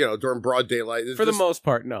 during broad daylight. For the most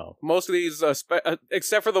part, no. Most of these,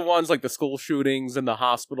 except for the ones like the school shootings and the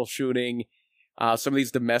hospital shooting, some of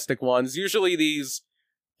these domestic ones, usually these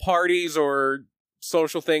parties or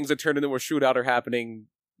social things that turn into a shootout are happening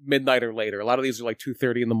midnight or later. A lot of these are like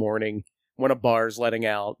 2:30 in the morning when a bar's letting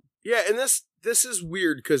out. Yeah, and this is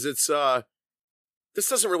weird because it's this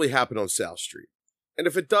doesn't really happen on South Street. And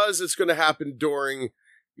if it does, it's going to happen during,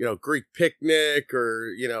 you know, Greek picnic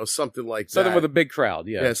or, you know, something like that. Something with a big crowd,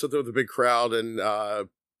 yeah. Yeah, something with a big crowd and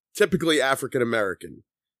typically African American.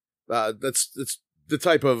 That's the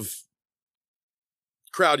type of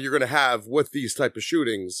crowd you're going to have with these type of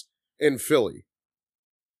shootings in Philly.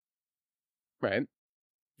 Right.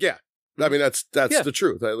 Yeah. I mean, that's the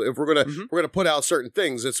truth. If we're gonna put out certain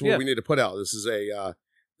things, it's what we need to put out. This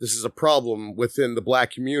is a problem within the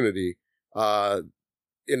Black community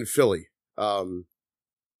in Philly.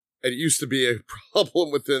 It used to be a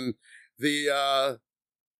problem within the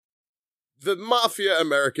Mafia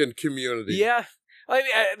American community. Yeah, I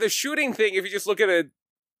mean, the shooting thing, if you just look at it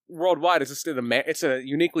worldwide, it's just it's a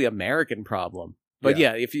uniquely American problem. But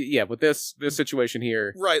with this situation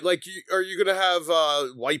here, right? Like, are you going to have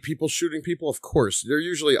white people shooting people? Of course, they're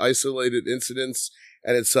usually isolated incidents,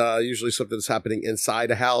 and it's usually something that's happening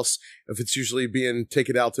inside a house. If it's usually being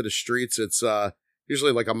taken out to the streets, it's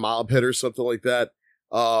usually like a mob hit or something like that.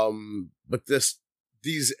 But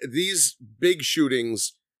these big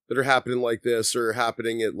shootings that are happening like this are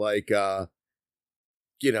happening at like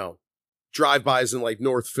you know, drive-bys in like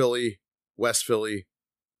North Philly, West Philly.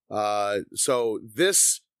 So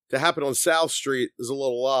this to happen on South Street is a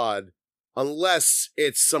little odd, unless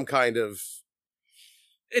it's some kind of.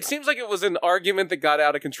 It seems like it was an argument that got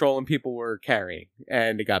out of control and people were carrying,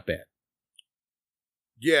 and it got bad.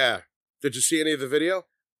 Yeah. Did you see any of the video?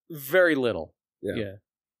 Very little. Yeah.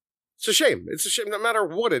 It's a shame. No matter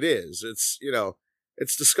what it is. It's, you know,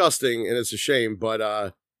 it's disgusting and it's a shame,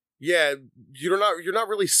 but Yeah, you're not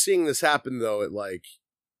really seeing this happen though at like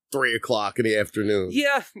 3:00 in the afternoon.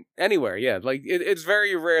 Yeah, anywhere. Yeah, like it's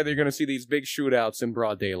very rare that you're going to see these big shootouts in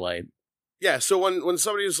broad daylight. Yeah, so when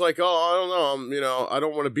somebody's like, "Oh, I don't know, I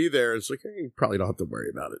don't want to be there," it's like, hey, you probably don't have to worry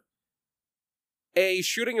about it. A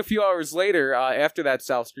shooting a few hours later, after that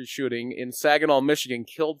South Street shooting in Saginaw, Michigan,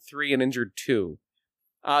 killed 3 and injured 2.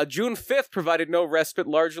 June 5th provided no respite,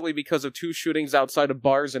 largely because of 2 shootings outside of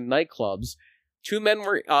bars and nightclubs. 2 men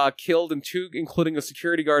were killed, and 2, including a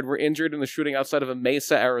security guard, were injured in the shooting outside of a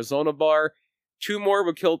Mesa, Arizona bar. 2 more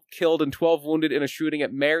were killed and 12 wounded in a shooting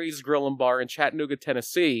at Mary's Grill and Bar in Chattanooga,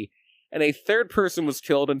 Tennessee. And a 3rd person was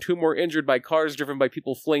killed and 2 more injured by cars driven by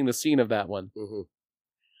people fleeing the scene of that one. Mm-hmm.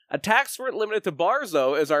 Attacks weren't limited to bars,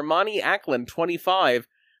 though, as Armani Ackland, 25,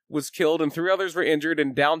 was killed and 3 others were injured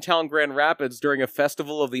in downtown Grand Rapids during a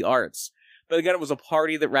festival of the arts. But again, it was a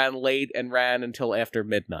party that ran late and ran until after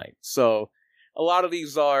midnight. So a lot of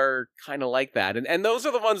these are kind of like that. And those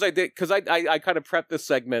are the ones I did, because I kind of prepped this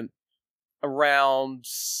segment around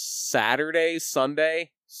Saturday,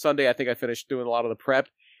 Sunday. Sunday, I think I finished doing a lot of the prep.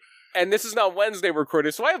 And this is now Wednesday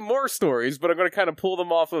recorded, so I have more stories, but I'm going to kind of pull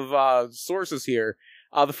them off of sources here.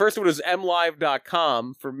 The first one is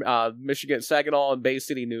mlive.com from Michigan, Saginaw, and Bay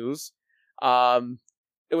City News.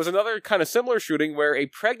 It was another kind of similar shooting where a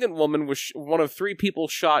pregnant woman was one of 3 people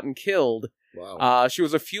shot and killed. Wow. She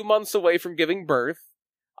was a few months away from giving birth.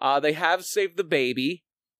 They have saved the baby,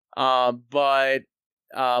 but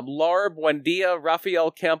Laura Buendia,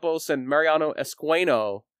 Rafael Campos, and Mariano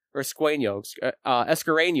Esqueno,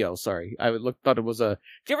 sorry. I thought it was a...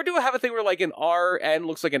 Do you ever have a thing where like an R-N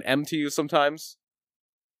looks like an M to you sometimes?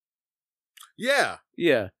 Yeah.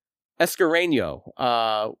 Yeah. Escareno.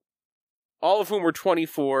 All of whom were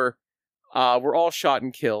 24, were all shot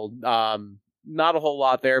and killed. Not a whole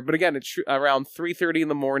lot there, but again, it's around 3:30 in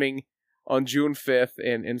the morning on June 5th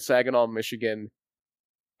in Saginaw, Michigan.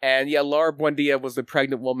 And yeah, Laura Buendia was the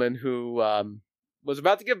pregnant woman who was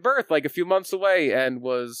about to give birth like a few months away and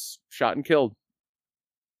was shot and killed.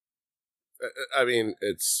 I mean,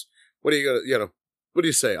 it's... What are you going to... what do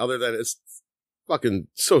you say other than it's fucking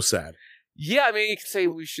so sad? Yeah, I mean, you could say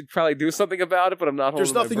we should probably do something about it, but I'm not holding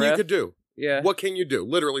There's nothing my breath. you could do. Yeah. What can you do?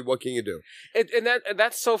 Literally, what can you do? And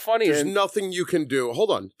that's so funny. There's nothing you can do.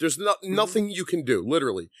 Hold on. There's nothing you can do,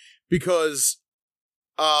 literally. Because,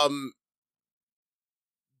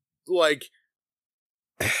 like,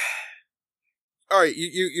 all right,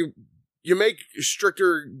 you make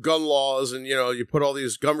stricter gun laws and, you put all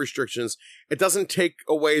these gun restrictions. It doesn't take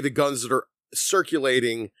away the guns that are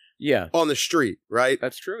circulating on the street, right?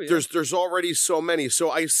 That's true. Yeah. There's already so many. So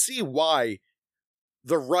I see why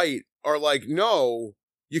the right are like, no,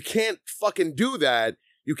 you can't fucking do that.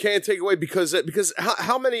 You can't take away because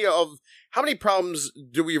how many problems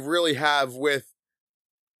do we really have with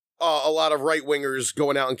a lot of right wingers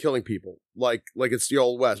going out and killing people like it's the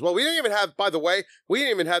Old West? Well, we didn't even have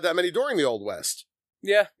that many during the Old West.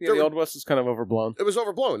 Yeah, the Old West is kind of overblown. It was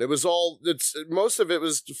overblown. It was most of it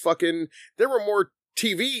was fucking. There were more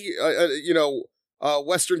TV,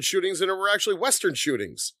 Western shootings than there were actually Western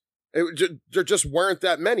shootings. There just weren't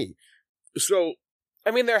that many. So,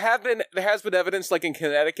 I mean, there has been evidence, like in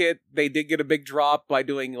Connecticut, they did get a big drop by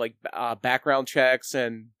doing like background checks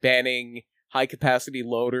and banning high capacity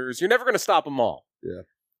loaders. You're never going to stop them all. Yeah.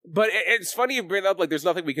 But it's funny you bring up like there's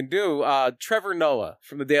nothing we can do. Trevor Noah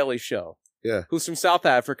from The Daily Show. Yeah. Who's from South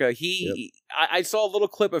Africa. I saw a little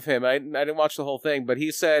clip of him. I didn't watch the whole thing, but he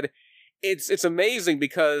said it's amazing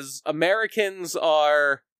because Americans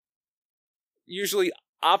are usually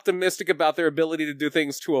optimistic about their ability to do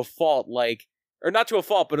things to a fault, or not to a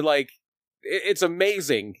fault, but it's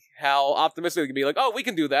amazing how optimistic they can be. Like, oh, we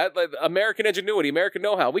can do that. Like, American ingenuity, American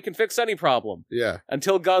know-how. We can fix any problem. Yeah.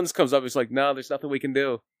 Until guns comes up, it's like, no, there's nothing we can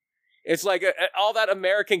do. It's like all that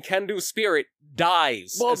American can-do spirit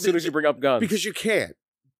dies as soon as you bring up guns. Because you can't.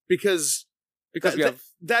 Because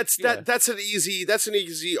that's an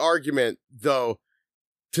easy argument though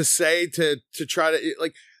to say to try to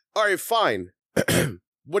like. All right, fine.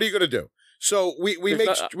 What are you going to do? So we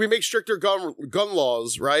make stricter gun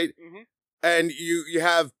laws, right? Mm-hmm. And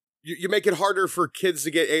you make it harder for kids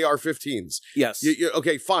to get AR-15s. Yes.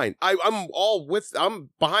 Okay, fine. I'm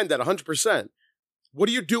behind that 100%. What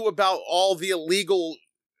do you do about all the illegal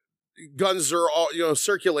guns that are all,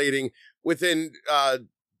 circulating within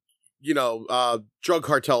drug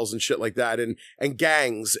cartels and shit like that, and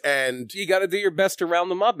gangs, and you got to do your best to round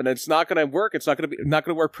them up, and it's not going to work. It's not going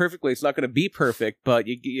to work perfectly. It's not going to be perfect, but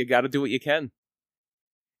you got to do what you can.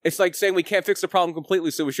 It's like saying we can't fix the problem completely,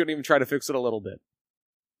 so we shouldn't even try to fix it a little bit.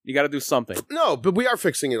 You got to do something. No, but we are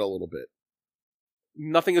fixing it a little bit.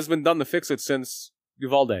 Nothing has been done to fix it since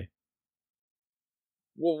Uvalde.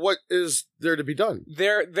 Well, what is there to be done?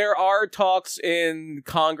 There are talks in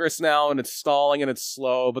Congress now, and it's stalling and it's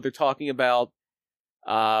slow, but they're talking about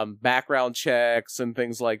background checks and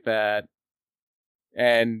things like that,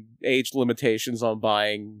 and age limitations on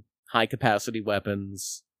buying high-capacity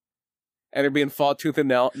weapons. And they're being fought tooth and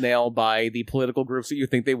nail by the political groups that you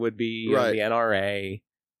think they would be, Right. the NRA.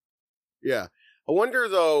 Yeah. I wonder,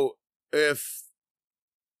 though, if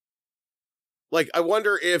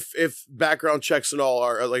background checks and all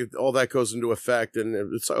are, like, all that goes into effect, and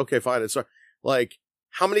it's like, okay, fine. It's like,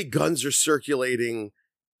 how many guns are circulating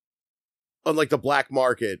on, like, the black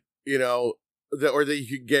market, you know, or that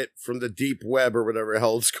you could get from the deep web or whatever the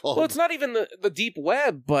hell it's called. Well, it's not even the deep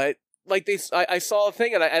web, but like I saw a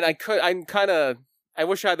thing, and I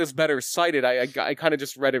wish I had this better cited. I kind of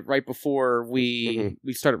just read it right before we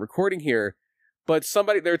started recording here. But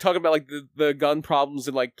they're talking about like the gun problems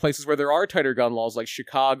in like places where there are tighter gun laws, like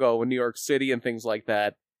Chicago and New York City and things like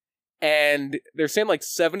that. And they're saying like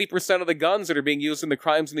 70% of the guns that are being used in the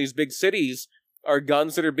crimes in these big cities are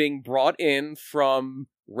guns that are being brought in from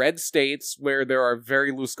red states where there are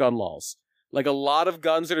very loose gun laws. Like a lot of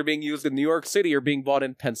guns that are being used in New York City are being bought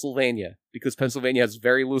in Pennsylvania because Pennsylvania has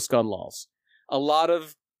very loose gun laws. A lot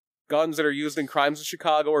of guns that are used in crimes in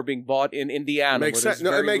Chicago are being bought in Indiana. Makes sense.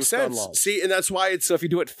 No, it makes sense. See, and that's why So if you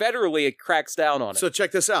do it federally, it cracks down on it. So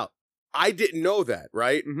check this out. I didn't know that,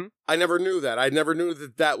 right? Mm-hmm. I never knew that. I never knew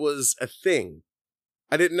that that was a thing.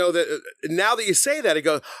 I didn't know that. Now that you say that, I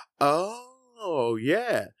go, oh,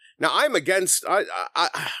 yeah. Now, I'm against, I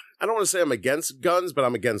don't want to say I'm against guns, but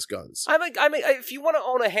I'm against guns. I mean, if you want to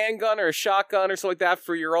own a handgun or a shotgun or something like that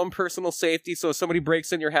for your own personal safety, so if somebody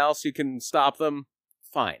breaks in your house, you can stop them,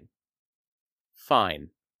 fine.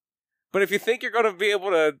 But if you think you're going to be able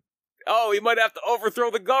to, you might have to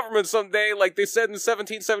overthrow the government someday, like they said in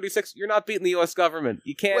 1776, you're not beating the U.S. government.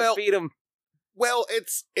 You can't beat them. Well,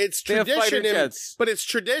 it's tradition, but it's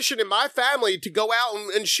tradition in my family to go out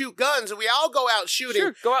and shoot guns, and we all go out shooting.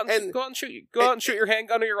 Sure, go out and shoot your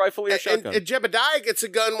handgun or your rifle or your shotgun. And Jebediah gets a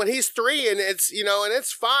gun when he's 3, and it's and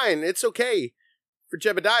it's fine. It's okay for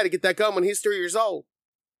Jebediah to get that gun when he's 3 years old.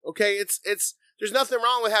 Okay, it's there's nothing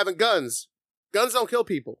wrong with having guns. Guns don't kill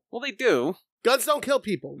people. Well, they do. Guns don't kill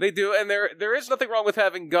people. They do, and there is nothing wrong with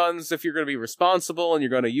having guns if you're going to be responsible and you're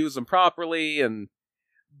going to use them properly.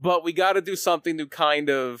 But we got to do something to kind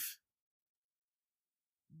of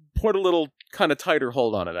put a little kind of tighter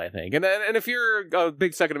hold on it, I think. And if you're a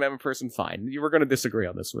big Second Amendment person, fine. You were going to disagree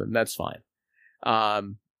on this one. That's fine.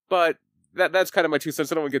 But that's kind of my 2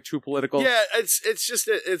 cents. I don't want to get too political. Yeah,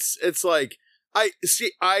 it's like I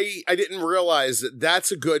didn't realize that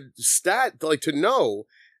that's a good stat, like, to know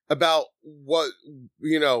about what,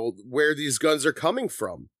 where these guns are coming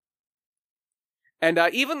from. And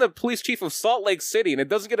even the police chief of Salt Lake City, and it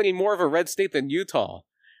doesn't get any more of a red state than Utah.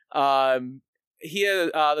 The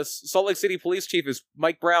Salt Lake City police chief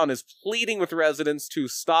Mike Brown is pleading with residents to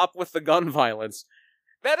stop with the gun violence.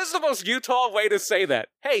 That is the most Utah way to say that.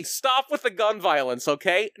 Hey, stop with the gun violence,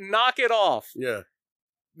 okay? Knock it off. Yeah.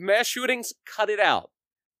 Mass shootings, cut it out.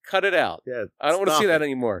 Cut it out. Yeah. I don't want to see that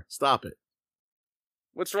anymore. Stop it.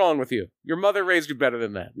 What's wrong with you? Your mother raised you better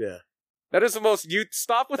than that. Yeah. That is the most,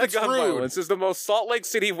 stop with That's the gun rude. violence is the most Salt Lake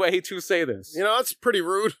City way to say this. That's pretty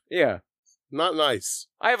rude. Yeah. Not nice.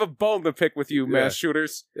 I have a bone to pick with you, mass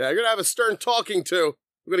shooters. Yeah, you're going to have a stern talking to.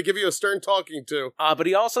 I'm going to give you a stern talking to. But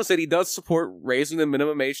he also said he does support raising the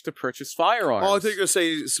minimum age to purchase firearms. Oh, I think you're going to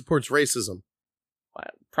say he supports racism. Well,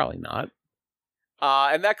 probably not.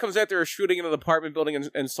 And that comes after a shooting in an apartment building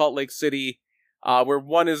in Salt Lake City, where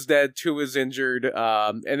 1 is dead, 2 is injured,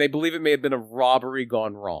 and they believe it may have been a robbery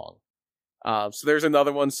gone wrong. So there's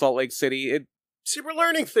another one, Salt Lake City. See, we're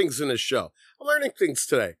learning things in this show. I'm learning things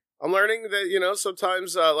today. I'm learning that,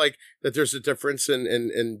 sometimes, that there's a difference in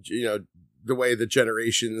the way the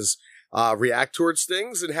generations react towards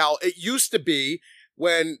things, and how it used to be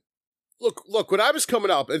when, look, when I was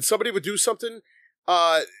coming up and somebody would do something,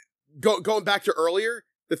 going back to earlier,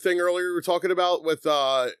 the thing earlier we were talking about with,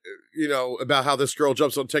 about how this girl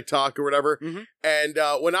jumps on TikTok or whatever. Mm-hmm.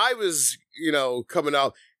 And when I was, coming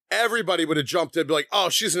out, everybody would have jumped in and be like, oh,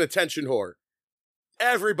 she's an attention whore.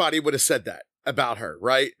 Everybody would have said that about her,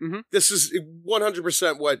 right? Mm-hmm. This is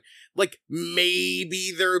 100% what,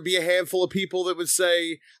 maybe there would be a handful of people that would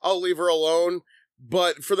say, I'll leave her alone.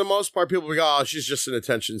 But for the most part, people would go, oh, she's just an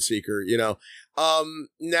attention seeker,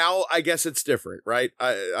 Now, I guess it's different, right?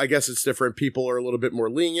 I guess it's different. People are a little bit more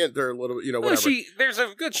lenient. They're a little, whatever. Well, there's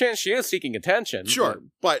a good chance she is seeking attention. Sure,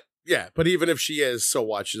 but even if she is, so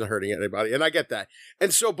what? She's not hurting anybody, and I get that.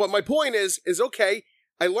 And so, but my point is okay,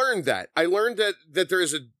 I learned that. I learned that there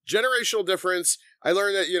is a generational difference I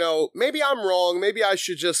learned that, you know, maybe I'm wrong. Maybe I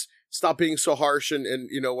should just stop being so harsh and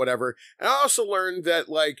you know, whatever. And I also learned that,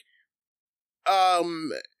 like,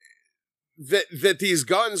 that these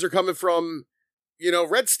guns are coming from, you know,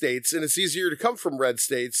 red states, and it's easier to come from red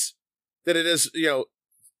states than it is, you know,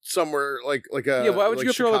 somewhere like a, yeah, why would like you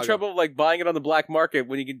go through all the Chicago. trouble of like buying it on the black market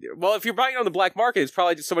when you can? Well, if you're buying it on the black market, it's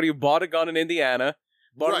probably just somebody who bought a gun in Indiana,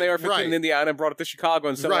 bought an AR-15 in Indiana, and brought it to Chicago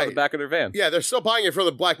and sent it on the back of their van. Yeah, they're still buying it from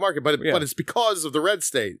the black market, but it's because of the red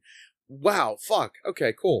state. Wow, fuck.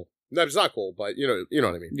 Okay, cool. No, it's not cool, but you know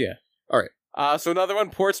what I mean. Yeah. All right. So another one,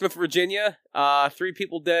 Portsmouth, Virginia. 3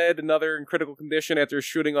 people dead, another in critical condition after a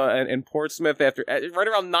shooting in Portsmouth right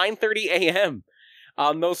around 9:30 a.m.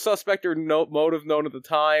 No suspect or no motive known at the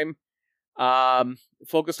time.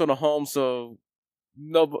 Focused on a home, so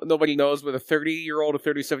nobody knows, but a 30-year-old, a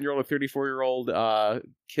 37-year-old, a 34-year-old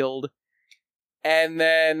killed. And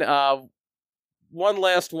then one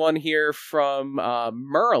last one here from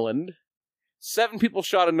Maryland. 7 people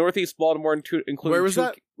shot in Northeast Baltimore, including where was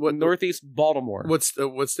that? What Northeast Baltimore? What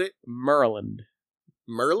state? Maryland.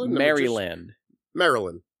 Maryland.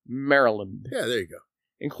 Maryland. Yeah, there you go.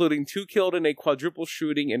 Including 2 killed in a quadruple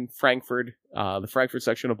shooting in Frankfurt, the Frankfurt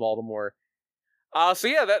section of Baltimore. So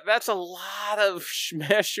yeah, that's a lot of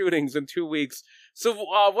mass shootings in 2 weeks. So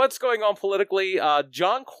what's going on politically?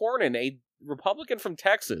 John Cornyn, a Republican from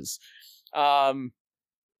Texas, and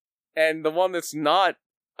the one that's not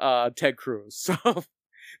Ted Cruz. So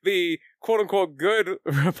the quote-unquote good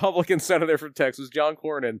Republican senator from Texas, John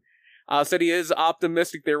Cornyn, said he is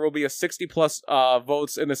optimistic there will be a 60-plus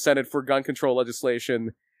votes in the Senate for gun control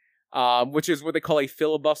legislation, which is what they call a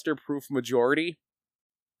filibuster-proof majority.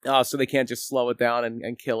 So they can't just slow it down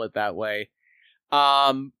and kill it that way.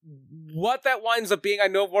 What that winds up being, I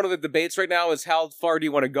know one of the debates right now is how far do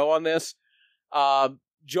you want to go on this?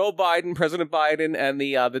 Joe Biden, President Biden, and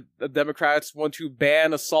the Democrats want to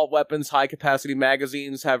ban assault weapons, high-capacity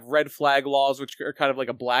magazines, have red flag laws, which are kind of like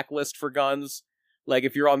a blacklist for guns. Like,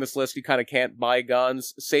 if you're on this list, you kind of can't buy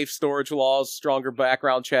guns. Safe storage laws, stronger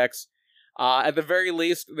background checks. At the very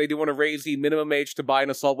least, they do want to raise the minimum age to buy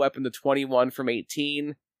an assault weapon to 21 from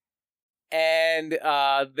 18. And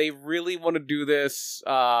they really want to do this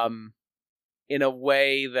in a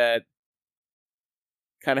way that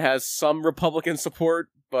kind of has some Republican support,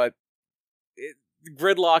 but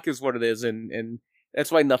gridlock is what it is, and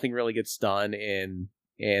that's why nothing really gets done in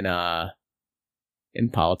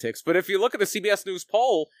politics. But if you look at the CBS News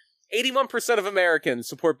poll, 81% of Americans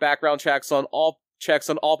support background checks on all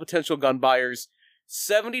potential gun buyers.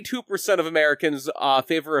 72% of Americans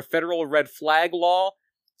favor a federal red flag law.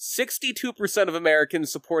 62% of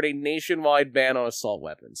Americans support a nationwide ban on assault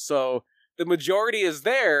weapons. So the majority is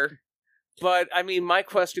there, but I mean, my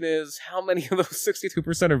question is, how many of those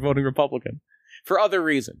 62% are voting Republican? For other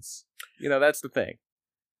reasons. You know, that's the thing.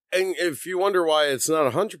 And if you wonder why it's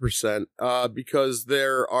not 100%, because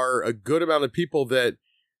there are a good amount of people that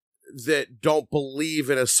don't believe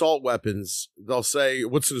in assault weapons. They'll say,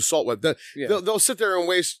 what's an assault weapon? They'll sit there and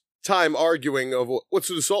waste time arguing of what's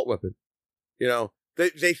an assault weapon. You know,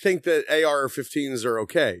 they think that AR-15s are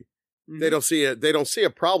okay. Mm-hmm. They don't see a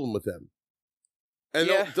problem with them. And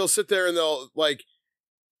they'll sit there and they'll, like,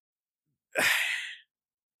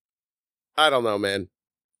 I don't know, man.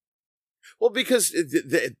 Well, because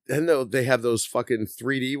they have those fucking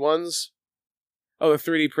 3D ones. Oh, the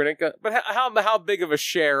 3D printed gun. But how big of a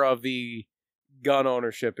share of the gun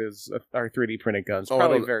ownership are 3D printed guns?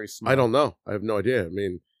 Probably very small. I don't know. I have no idea. I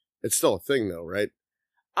mean, it's still a thing, though, right?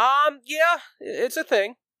 Yeah, it's a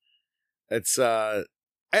thing. It's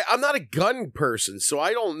I'm not a gun person, so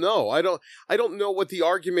I don't know. I don't know what the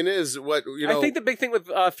argument is. What I think the big thing with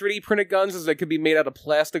 3D printed guns is they could be made out of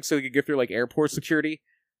plastic, so they could get through like airport security.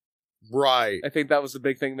 Right. I think that was the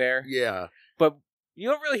big thing there. Yeah. But you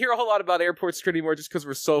don't really hear a whole lot about airport security anymore, just because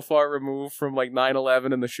we're so far removed from like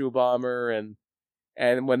 9/11 and the shoe bomber,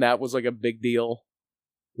 and when that was like a big deal.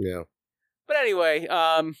 Yeah. But anyway,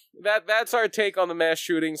 that's our take on the mass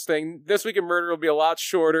shootings thing. This Week in Murder will be a lot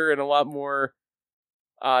shorter and a lot more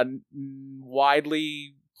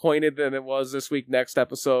widely pointed than it was this week. Next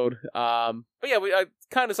episode, but yeah,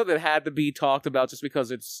 kind of something that had to be talked about just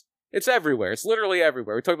because it's everywhere. It's literally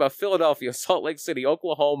everywhere. We talk about Philadelphia, Salt Lake City,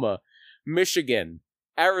 Oklahoma, Michigan,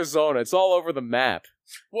 Arizona. It's all over the map.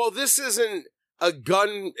 Well, this isn't a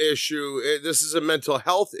gun issue. This is a mental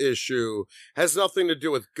health issue. Has nothing to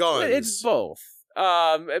do with guns. It's both.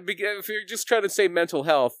 If you're just trying to say mental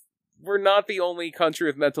health, we're not the only country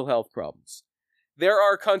with mental health problems. There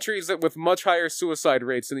are countries with much higher suicide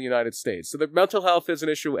rates than the United States. So the mental health is an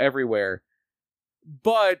issue everywhere.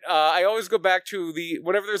 But I always go back to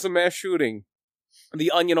whenever there's a mass shooting,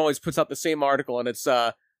 The Onion always puts out the same article, and it's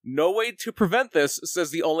no way to prevent this, says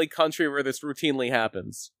the only country where this routinely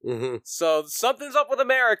happens. Mm-hmm. So something's up with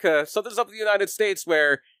America, something's up with the United States,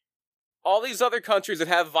 where all these other countries that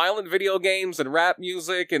have violent video games and rap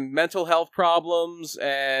music and mental health problems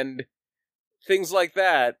and things like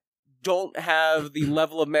that don't have the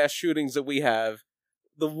level of mass shootings that we have.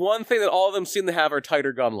 The one thing that all of them seem to have are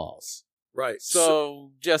tighter gun laws. Right.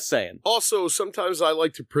 So just saying. Also, sometimes I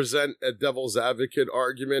like to present a devil's advocate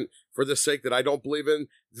argument for the sake that I don't believe in.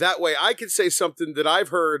 That way I can say something that I've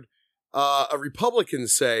heard a Republican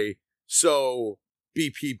say, so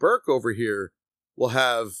BP Burke over here will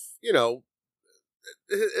have, you know,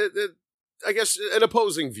 I guess an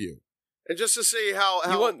opposing view. And just to see how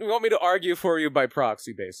You want me to argue for you by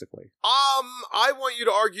proxy, basically. I want you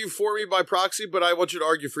to argue for me by proxy, but I want you to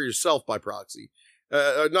argue for yourself by proxy.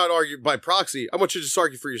 Not argue by proxy. I want you to just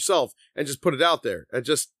argue for yourself and just put it out there and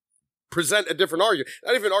just present a different argument.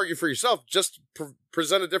 Not even argue for yourself, just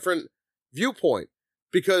present a different viewpoint,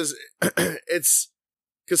 because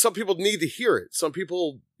because some people need to hear it. Some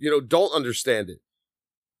people, you know, don't understand it.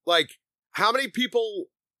 Like, how many people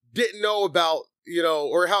didn't know about, you know,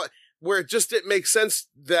 or where it just didn't make sense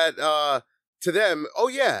that to them, oh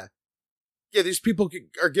yeah, these people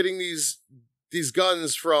are getting these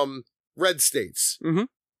guns from red states. Mm-hmm.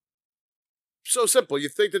 So simple. You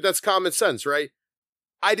think that that's common sense, right?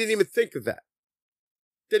 I didn't even think of that.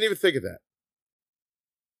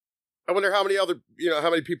 I wonder how many other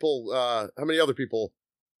people were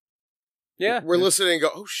listening and go,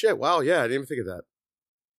 oh shit, wow, yeah, I didn't even think of that.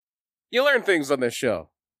 You learn things on this show.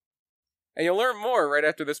 And you'll learn more right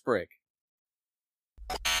after this break.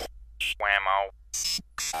 Whammo.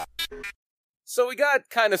 So we got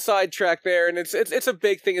kind of sidetracked there, and it's a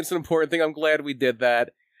big thing, it's an important thing, I'm glad we did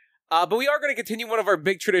that. But we are going to continue one of our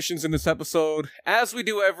big traditions in this episode. As we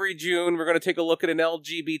do every June, we're going to take a look at an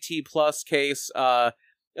LGBT plus case,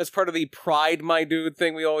 as part of the Pride My Dude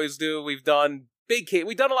thing we always do. We've done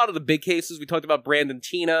a lot of the big cases. We talked about Brandon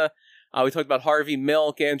Tina, we talked about Harvey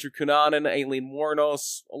Milk, Andrew Cunanan, Aileen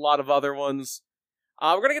Wuornos, a lot of other ones.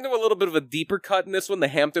 We're going to get into a little bit of a deeper cut in this one, the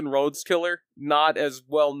Hampton Roads killer. Not as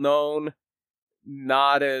well known,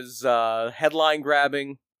 not as headline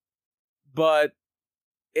grabbing, but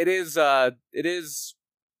it is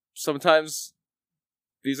sometimes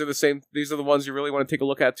these are the ones you really want to take a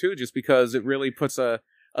look at too, just because it really puts a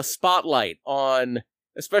spotlight on,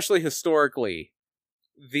 especially historically,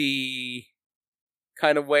 the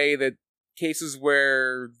kind of way that cases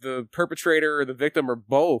where the perpetrator or the victim or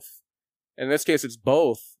both, in this case it's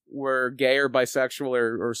both, were gay or bisexual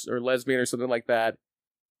or lesbian or something like that.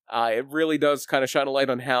 It really does kind of shine a light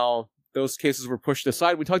on how those cases were pushed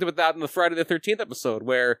aside. We talked about that in the Friday the 13th episode,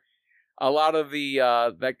 where a lot of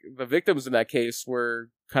the victims in that case were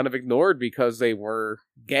kind of ignored because they were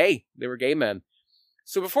gay. They were gay men.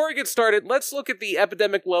 So before we get started, let's look at the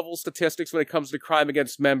epidemic level statistics when it comes to crime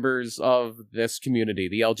against members of this community,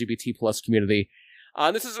 the LGBT plus community.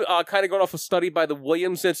 And this is kind of going off a study by the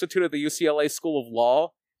Williams Institute at the UCLA School of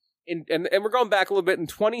Law. And we're going back a little bit. In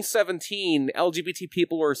 2017, LGBT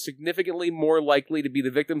people were significantly more likely to be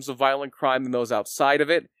the victims of violent crime than those outside of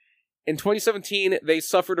it. In 2017, they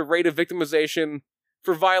suffered a rate of victimization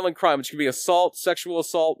for violent crime, which could be assault, sexual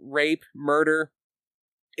assault, rape, murder.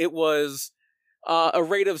 It was a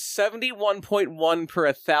rate of 71.1 per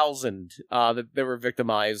 1,000 that they were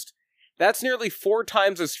victimized. That's nearly 4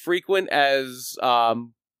 times as frequent as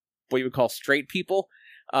what you would call straight people,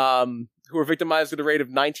 who were victimized at a rate of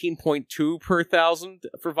 19.2 per 1,000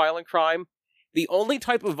 for violent crime. The only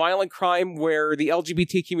type of violent crime where the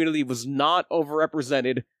LGBT community was not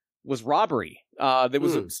overrepresented was robbery.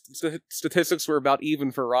 Statistics were about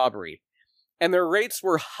even for robbery. And their rates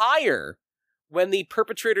were higher when the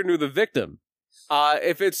perpetrator knew the victim.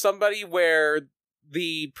 If it's somebody where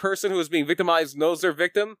the person who is being victimized knows their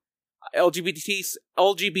victim,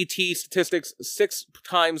 LGBT statistics 6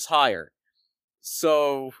 times higher.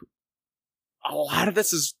 So a lot of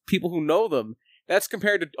this is people who know them. That's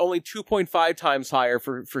compared to only 2.5 times higher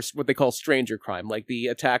for what they call stranger crime, like the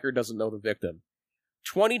attacker doesn't know the victim.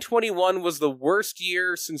 2021 was the worst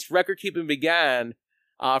year since record keeping began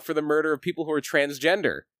for the murder of people who are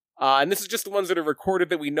transgender. And this is just the ones that are recorded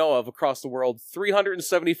that we know of across the world.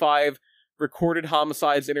 375 recorded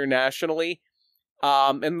homicides internationally.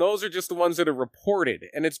 And those are just the ones that are reported.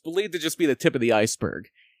 And it's believed to just be the tip of the iceberg.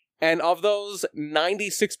 And of those,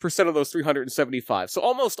 96% of those 375, so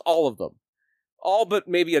almost all of them, all but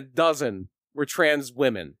maybe a dozen, were trans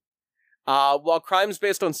women. While crimes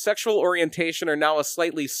based on sexual orientation are now a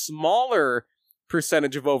slightly smaller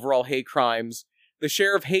percentage of overall hate crimes, the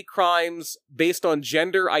share of hate crimes based on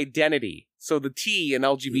gender identity, so the T in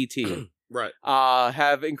LGBT, Right.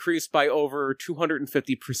 have increased by over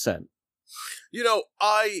 250%. You know,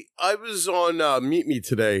 I was on Meet Me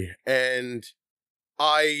today, and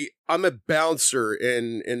I'm a bouncer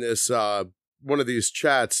in this one of these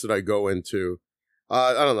chats that I go into.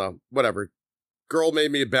 I don't know, whatever. Girl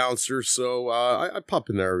made me a bouncer, so I pop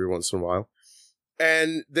in there every once in a while.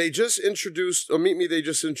 And they just introduced, Meet Me, they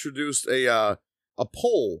just introduced a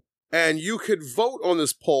poll, and you could vote on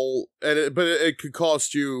this poll, but it could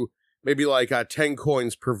cost you maybe like 10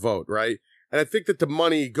 coins per vote, right? And I think that the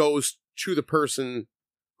money goes to the person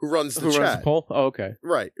who runs the chat. Runs the poll? Oh, okay.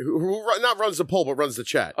 Right. Who not runs the poll, but runs the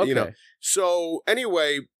chat. Okay. You know. So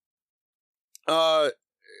anyway,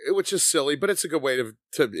 which is silly, but it's a good way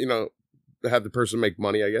to have the person make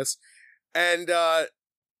money, I guess. And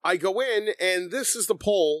I go in, and this is the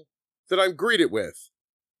poll that I'm greeted with.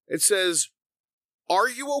 It says, "Are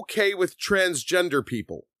you okay with transgender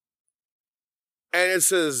people?" And it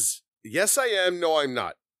says, "Yes, I am. No, I'm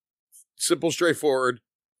not." Simple, straightforward.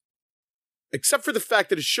 Except for the fact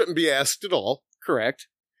that it shouldn't be asked at all. Correct.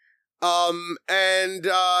 And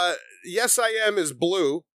yes, I am is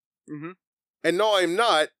blue. Mm-hmm. And no, I'm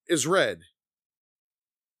not is red.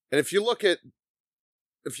 And if you look at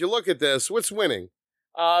this, what's winning?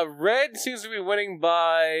 Red seems to be winning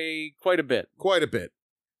by quite a bit. Quite a bit.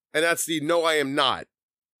 And that's the no, I am not.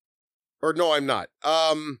 Or no, I'm not.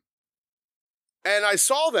 And I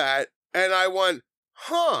saw that, and I went,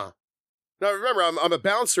 huh. Now remember, I'm a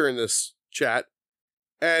bouncer in this chat,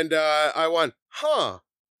 and I went, huh.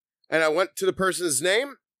 And I went to the person's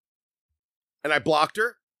name, and I blocked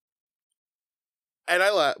her. And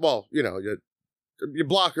I let, well, you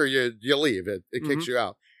block her, you leave. It kicks you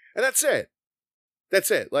out. And that's it. That's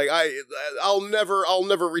it. Like, I'll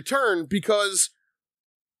never return, because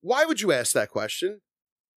why would you ask that question?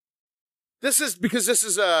 This is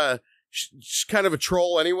kind of a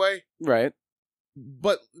troll anyway. Right.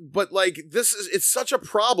 But like, it's such a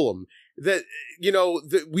problem that,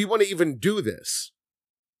 that we want to even do this.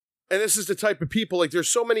 And this is the type of people, like, there's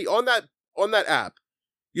so many on that app.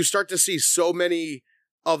 You start to see so many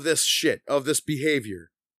of this shit, of this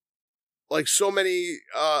behavior. Like, so many,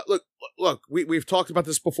 look, we've talked about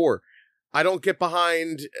this before. I don't get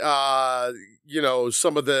behind,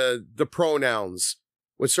 some of the pronouns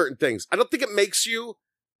with certain things. I don't think it makes you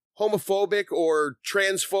homophobic or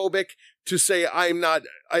transphobic to say I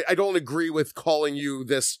don't agree with calling you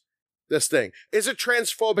this thing. Is it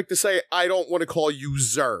transphobic to say I don't want to call you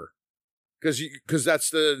Zer? Because that's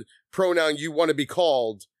the pronoun you want to be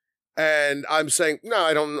called, and I'm saying, no,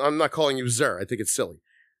 I'm not calling you Zer. I think it's silly.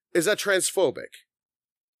 Is that transphobic?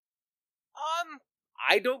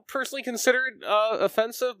 I don't personally consider it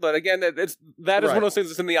offensive, but again, that is right. One of those things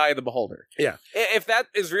that's in the eye of the beholder. Yeah. If that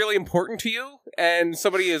is really important to you, and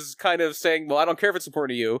somebody is kind of saying, well, I don't care if it's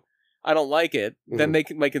important to you, I don't like it, then they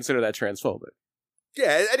might consider that transphobic.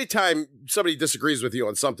 Yeah, anytime somebody disagrees with you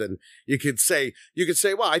on something, you could say,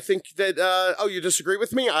 well, I think that, you disagree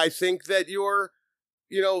with me? I think that you're,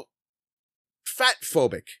 fat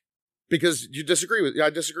phobic because you disagree with, I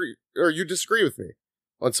disagree, or you disagree with me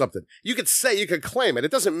on something. You could claim it.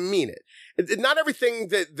 It doesn't mean it. Not everything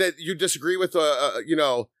that you disagree with,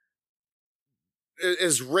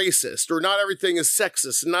 is racist, or not everything is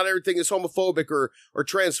sexist, and not everything is homophobic or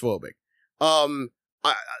transphobic.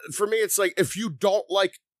 For me, it's like, if you don't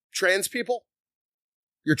like trans people,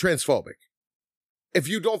 you're transphobic. If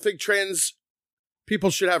you don't think trans people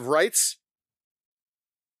should have rights,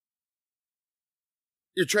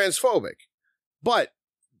 you're transphobic. But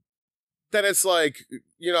then it's like,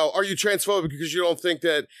 are you transphobic because you don't think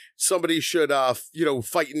that somebody should,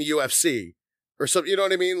 fight in the UFC or something? You know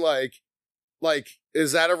what I mean? Like,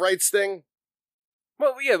 is that a rights thing?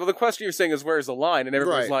 Well, yeah, the question you're saying is, where's the line? And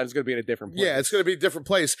everybody's line is going to be in a different place. Yeah, it's going to be a different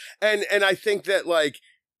place. And I think that, like,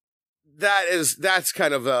 that's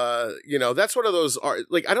kind of, that's one of those,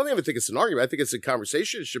 like, I don't even think it's an argument. I think it's a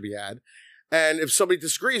conversation that should be had. And if somebody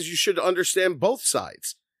disagrees, you should understand both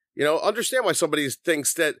sides. Understand why somebody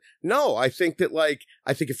thinks that, no, I think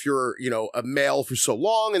if you're, a male for so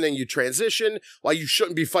long and then you transition, why you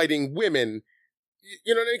shouldn't be fighting women,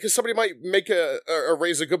 you know what I mean? Because somebody might make or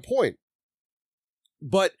raise a good point.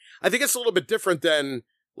 But I think it's a little bit different than,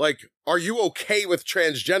 like, are you okay with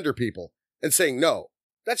transgender people? And saying no.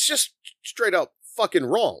 That's just straight up fucking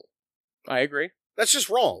wrong. I agree. That's just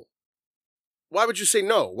wrong. Why would you say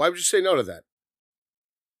no? Why would you say no to that?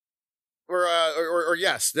 Or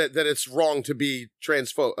yes, that it's wrong to be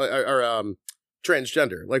transgender.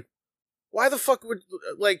 Like, why the fuck would,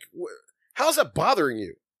 like, how's that bothering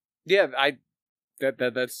you? Yeah,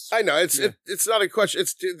 That's I know it's not a question.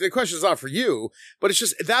 The question is not for you, but it's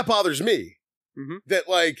just that bothers me. Mm-hmm. That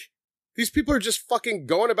like these people are just fucking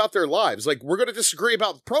going about their lives. Like we're going to disagree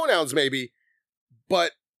about pronouns, maybe,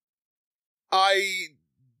 but I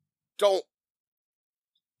don't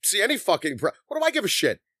see any fucking. What do I give a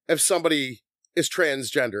shit if somebody is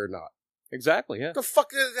transgender or not? Exactly. Yeah. The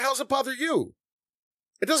fuck the hell does it bother you?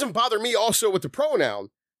 It doesn't bother me also with the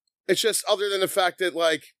pronoun. It's just other than the fact that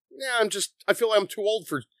like, yeah, I feel like I'm too old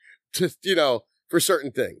for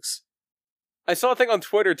certain things. I saw a thing on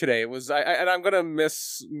Twitter today. It was and I'm gonna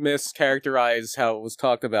mischaracterize how it was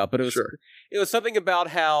talked about, but it was It was something about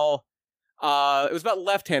how it was about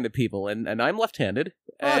left-handed people, and I'm left-handed.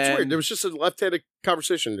 Oh, that's weird. There was just a left-handed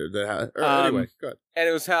conversation that anyway, go ahead. And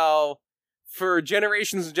it was how for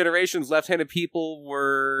generations and generations, left-handed people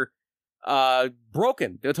were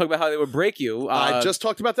broken. They would talk about how they would break you. I just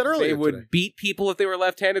talked about that earlier. They would beat people if they were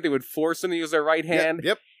left-handed. They would force them to use their right hand.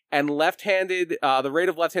 Yep. And left-handed, the rate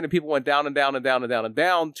of left-handed people went down and down and down and down and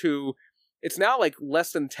down to, it's now like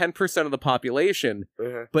less than 10% of the population.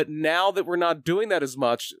 Uh-huh. But now that we're not doing that as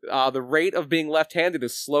much, the rate of being left-handed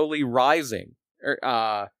is slowly rising.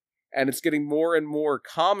 And it's getting more and more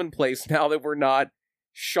commonplace now that we're not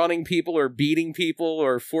shunning people or beating people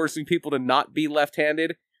or forcing people to not be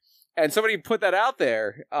left-handed. And somebody put that out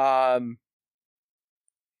there. And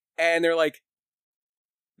they're like,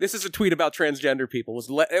 this is a tweet about transgender people.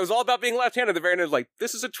 It was all about being left-handed. The very end, it was like,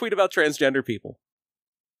 this is a tweet about transgender people.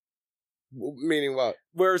 Meaning what?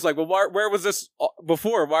 Where it's like, well, where was this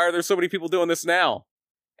before? Why are there so many people doing this now?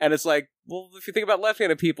 And it's like, well, if you think about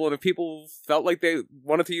left-handed people, and if people felt like they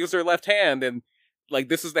wanted to use their left hand, and like,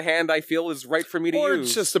 this is the hand I feel is right for me to use. Or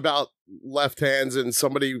it's just about left hands, and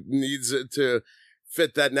somebody needs it to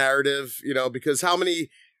fit that narrative, because how many,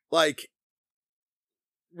 like,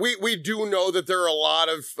 we do know that there are a lot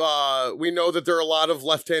of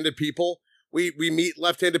left-handed people. We meet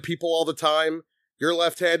left-handed people all the time. You're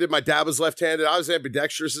left-handed. My dad was left-handed. I was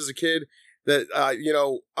ambidextrous as a kid. That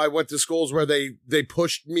I went to schools where they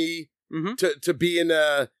pushed me to be in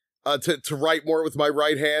to write more with my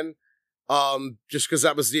right hand, just because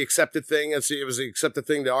that was the accepted thing. And it was the accepted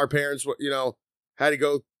thing that our parents had to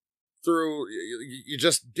go through. You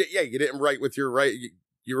didn't write with your right.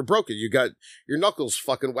 You were broken. You got your knuckles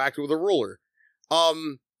fucking whacked with a ruler. How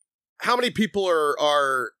many people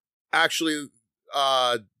are actually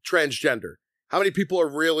transgender? How many people are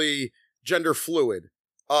really gender fluid?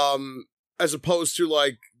 As opposed to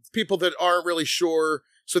like people that aren't really sure,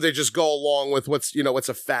 so they just go along with what's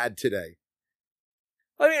a fad today.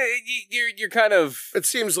 I mean, you're kind of. It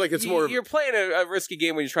seems like it's more. You're playing a risky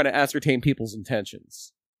game when you're trying to ascertain people's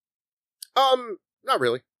intentions. Not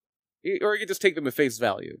really. Or you could just take them at face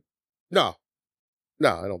value. No,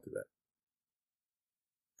 I don't do that.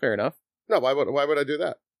 Fair enough. No, why would I do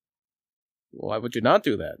that? Why would you not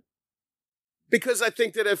do that? Because I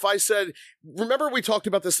think that if I said, remember we talked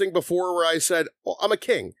about this thing before where I said, well, I'm a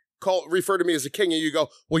king. Refer to me as a king, and you go,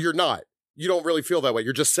 well, you're not. You don't really feel that way.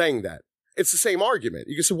 You're just saying that. It's the same argument.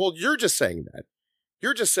 You can say, well, you're just saying that.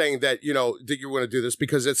 You're just saying that, that you want to do this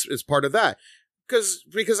because it's part of that.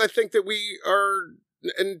 Because I think that we are,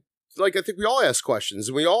 and like, I think we all ask questions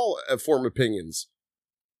and we all form opinions.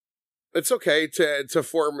 It's okay to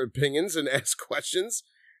form opinions and ask questions.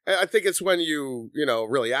 I think it's when you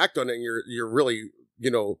really act on it and you're really,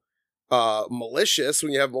 malicious,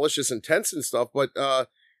 when you have malicious intents and stuff.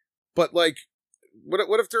 But like,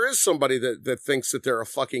 what if there is somebody that thinks that they're a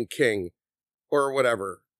fucking king or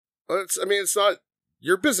whatever? It's not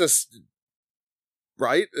your business,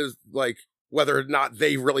 right? Is like whether or not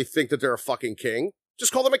they really think that they're a fucking king.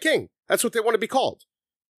 Just call them a king. That's what they want to be called.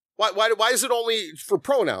 Why is it only for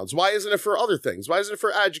pronouns? Why isn't it for other things? Why isn't it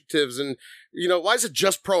for adjectives? And, why is it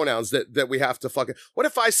just pronouns that we have to fucking... What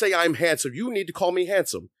if I say I'm handsome? You need to call me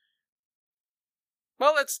handsome.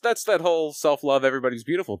 Well, that's that whole self-love, everybody's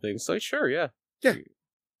beautiful thing. So sure, yeah. Yeah.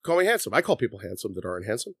 Call me handsome. I call people handsome that aren't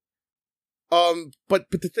handsome.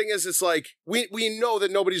 But the thing is, it's like, we know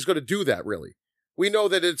that nobody's going to do that, really. We know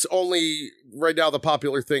that it's only, right now, the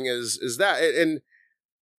popular thing is that. And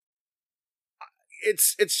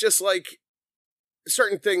it's just like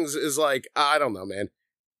certain things is like, I don't know, man.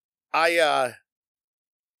 I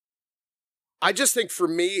just think for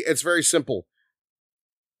me, it's very simple.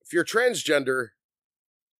 If you're transgender,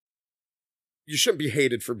 you shouldn't be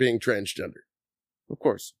hated for being transgender. Of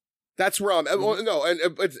course. That's where I'm. Mm-hmm. No, and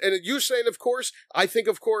you saying of course, I think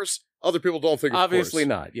of course. Other people don't think. Obviously of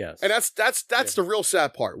course. Not. Yes. And that's the real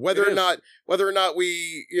sad part. Whether or not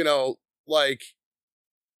we, like.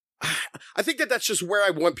 I think that's just where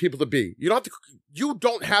I want people to be. You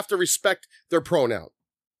don't have to respect their pronoun.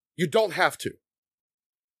 You don't have to.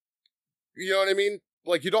 You know what I mean?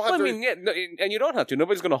 Like, you don't have Well, to... I mean, yeah, no, and you don't have to.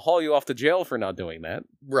 Nobody's going to haul you off to jail for not doing that.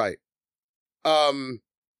 Right. And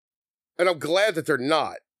I'm glad that they're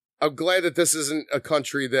not. I'm glad that this isn't a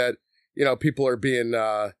country that, you know, people are being,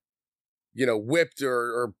 you know, whipped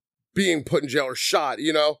or being put in jail or shot,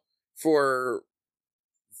 you know, for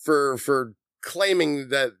claiming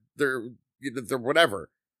that they're whatever.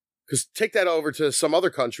 Because take that over to some other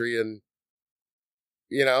country and,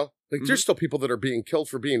 you know, like there's still people that are being killed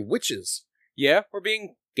for being witches. Yeah, or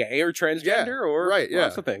being gay or transgender or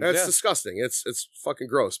lots of things. That's disgusting. It's fucking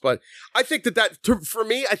gross. But I think for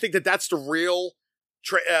me, I think that's the real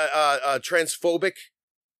transphobic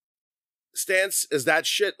stance, is that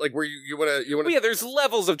shit. Like where you want to. Well, yeah, there's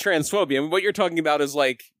levels of transphobia. I mean, what you're talking about is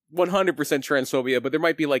like 100% transphobia, but there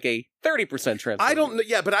might be like a 30% transphobia. I don't know.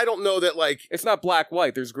 Yeah, but I don't know that like it's not black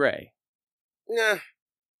white. There's gray. Yeah,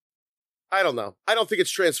 I don't know. I don't think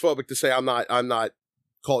it's transphobic to say I'm not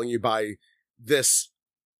calling you by this,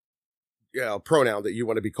 you know, pronoun that you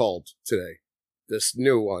want to be called today. This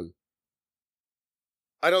new one.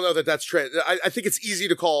 I don't know that that's I think it's easy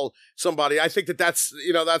to call somebody. I think that's,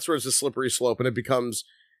 you know, that's where it's a slippery slope and it becomes,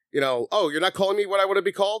 you know, oh, you're not calling me what I want to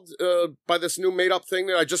be called by this new made up thing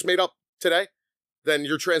that I just made up today? Then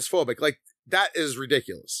you're transphobic. Like, that is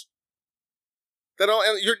ridiculous. That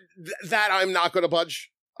I'm not going to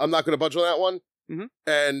budge. I'm not going to budge on that one. Mm-hmm.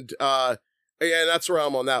 And yeah, that's where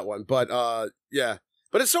I'm on that one. But yeah.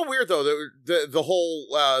 But it's so weird though, the whole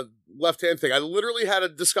left-hand thing. I literally had a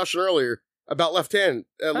discussion earlier about left-handed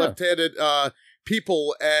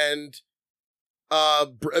people and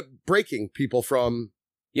breaking people from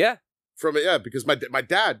because my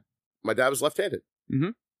dad was left-handed. Mm-hmm.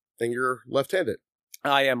 And you're left-handed.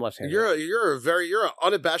 I am left-handed. You're an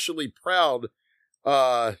unabashedly proud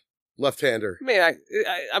left-hander. I mean,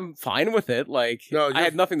 I'm fine with it. Like, no, I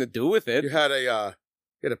had nothing to do with it. You had a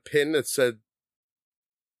pin that said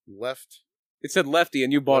left. It said lefty,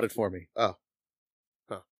 and you bought it for me. Oh.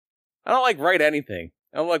 Huh. I don't like right anything.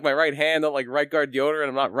 I don't like my right hand. I don't like right guard deodorant.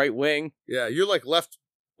 I'm not right wing. Yeah, you're like left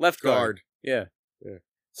guard. Yeah.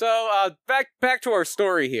 So back to our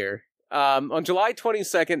story here. On July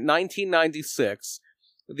 22nd, 1996,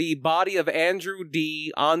 the body of Andrew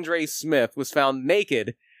D. Andre Smith was found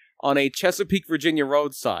naked on a Chesapeake, Virginia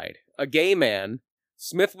roadside. A gay man,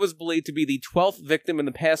 Smith was believed to be the 12th victim in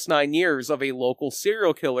the past 9 years of a local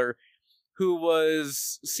serial killer who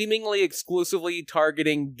was seemingly exclusively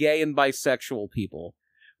targeting gay and bisexual people,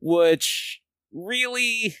 which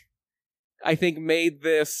really, I think, made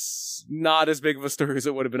this not as big of a story as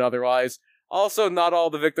it would have been otherwise. Also, not all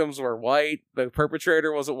the victims were white. The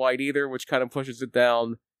perpetrator wasn't white either, which kind of pushes it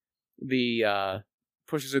down the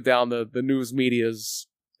news media's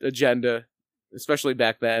agenda, especially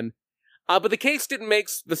back then. But the case didn't make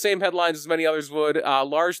the same headlines as many others would,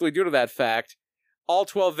 largely due to that fact. All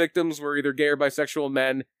 12 victims were either gay or bisexual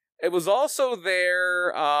men. It was also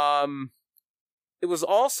their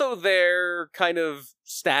kind of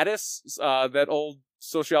status, that old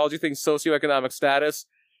sociology thing, socioeconomic status.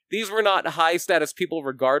 These were not high-status people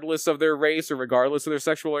regardless of their race or regardless of their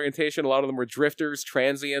sexual orientation. A lot of them were drifters,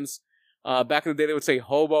 transients. Back in the day, they would say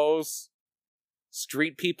hobos,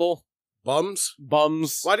 street people. Bums?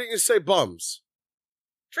 Bums. Why didn't you say bums?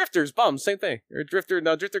 Drifters, bums, same thing. Or drifter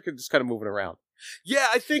could just kind of moving around. Yeah,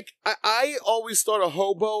 I think I always thought a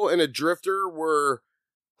hobo and a drifter were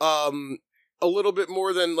a little bit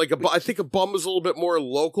more than like I think a bum was a little bit more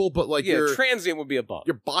local, but like your transient would be a bum.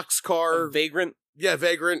 Your boxcar, a vagrant. Yeah,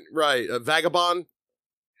 vagrant, right? A vagabond.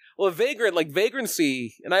 Well, a vagrant, like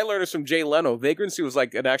vagrancy, and I learned this from Jay Leno. Vagrancy was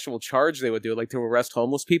like an actual charge they would do, like to arrest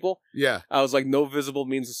homeless people. Yeah, I was like, no visible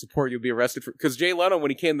means of support, you'll be arrested for. Because Jay Leno,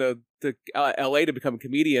 when he came to L.A. to become a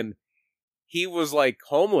comedian, he was like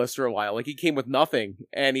homeless for a while. Like he came with nothing,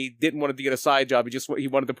 and he didn't want to get a side job. He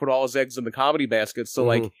wanted to put all his eggs in the comedy basket. So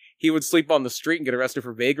like he would sleep on the street and get arrested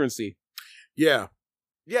for vagrancy. Yeah.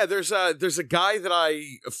 Yeah, there's a guy that I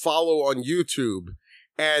follow on YouTube,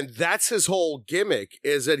 and that's his whole gimmick,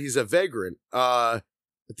 is that he's a vagrant. I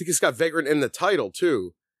think he's got vagrant in the title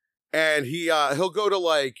too. And he'll go to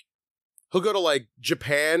like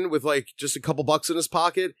Japan with like just a couple bucks in his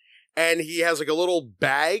pocket, and he has like a little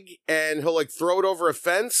bag, and he'll like throw it over a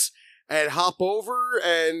fence and hop over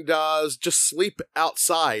and just sleep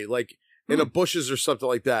outside, like in the bushes or something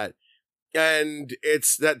like that. And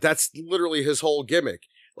that's literally his whole gimmick.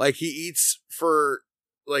 Like he eats for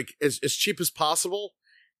like as cheap as possible,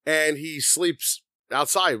 and he sleeps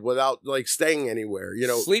outside without like staying anywhere, you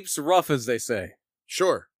know. Sleeps rough, as they say.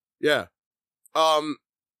 Sure. Yeah.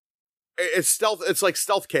 It's stealth. It's like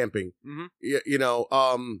stealth camping. Mm-hmm. You know.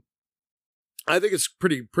 I think it's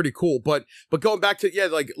pretty cool. But going back to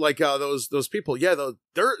those people,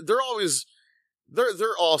 they're always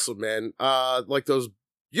they're awesome, man. Like those,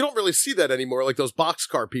 you don't really see that anymore. Like those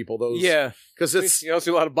boxcar people, those because it's you don't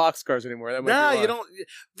see a lot of boxcars anymore. That might be why. you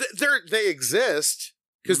don't. They exist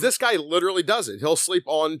because this guy literally does it. He'll sleep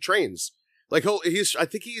on trains. Like I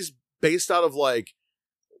think he's based out of like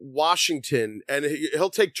Washington, and he'll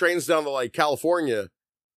take trains down to like California,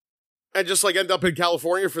 and just like end up in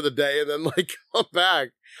California for the day, and then like come back.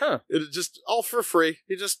 Huh? It just all for free.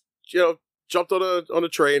 He just jumped on a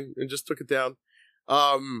train and just took it down.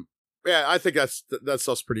 Yeah, I think that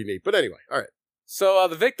stuff's pretty neat. But anyway, all right. So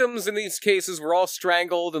the victims in these cases were all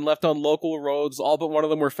strangled and left on local roads. All but one of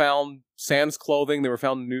them were found sans clothing. They were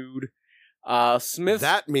found nude. Smith.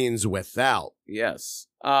 That means without. Yes.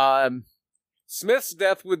 Smith's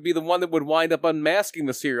death would be the one that would wind up unmasking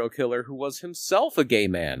the serial killer, who was himself a gay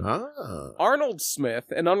man. Arnold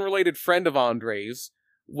Smith, an unrelated friend of Andre's,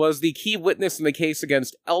 was the key witness in the case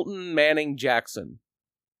against Elton Manning Jackson.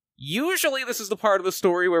 Usually this is the part of the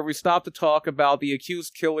story where we stop to talk about the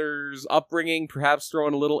accused killer's upbringing, perhaps throw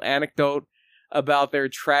in a little anecdote about their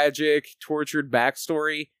tragic, tortured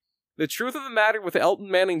backstory. The truth of the matter with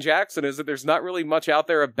Elton Manning Jackson is that there's not really much out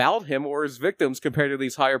there about him or his victims compared to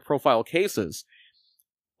these higher profile cases.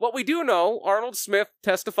 What we do know, Arnold Smith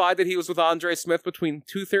testified that he was with Andre Smith between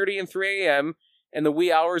 2:30 and 3 a.m. in the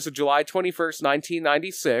wee hours of July 21st,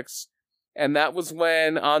 1996, and that was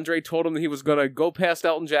when Andre told him that he was going to go past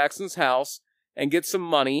Elton Jackson's house and get some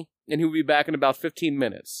money, and he would be back in about 15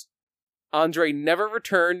 minutes. Andre never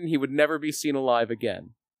returned, and he would never be seen alive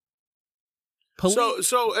again. So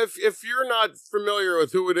if you're not familiar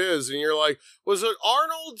with who it is, and you're like, was it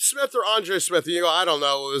Arnold Smith or Andre Smith? And you go, I don't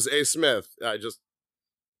know, it was A. Smith.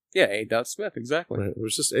 Yeah, A. Smith, exactly. It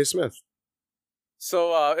was just A. Smith.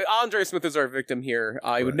 So Andre Smith is our victim here.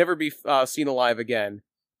 He would never be seen alive again.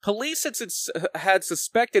 Police had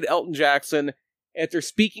suspected Elton Jackson after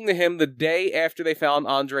speaking to him the day after they found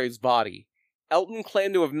Andre's body. Elton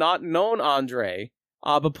claimed to have not known Andre,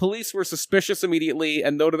 but police were suspicious immediately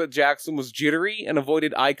and noted that Jackson was jittery and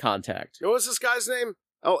avoided eye contact. What was this guy's name?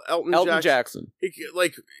 Elton Jackson.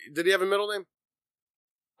 Did he have a middle name?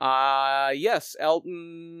 Yes,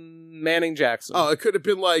 Elton Manning Jackson. Oh, it could have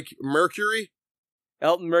been like Mercury?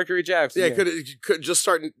 Elton Mercury Jackson. Yeah, could just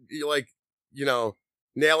start,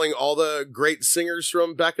 nailing all the great singers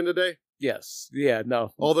from back in the day? Yes. Yeah,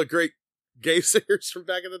 no. All the great gay singers from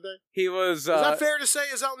back in the day? He was... is that fair to say?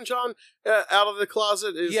 Is Elton John out of the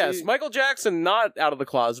closet? Michael Jackson not out of the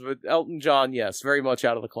closet, but Elton John, yes, very much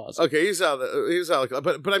out of the closet. Okay, he's out of the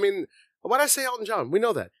closet. But I mean, why did I say Elton John? We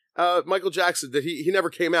know that. Michael Jackson, he never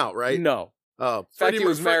came out, right? No. In fact, he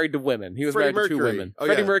was married to women. He was married to 2 women.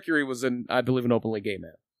 Freddie Mercury was, I believe, an openly gay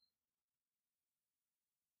man.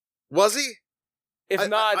 Was he? If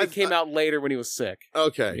not, it came out later when he was sick.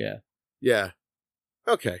 Okay. Yeah.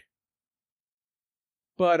 Okay.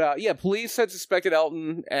 But, police had suspected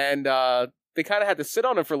Elton, and they kind of had to sit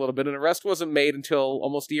on him for a little bit. An arrest wasn't made until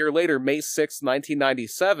almost a year later, May 6,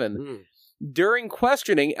 1997. During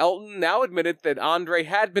questioning, Elton now admitted that Andre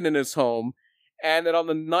had been in his home, and that on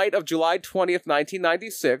the night of July 20th,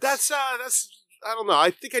 1996... That's, I don't know. I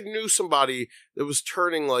think I knew somebody that was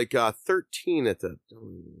turning, 13 at the...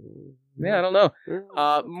 Yeah, I don't know.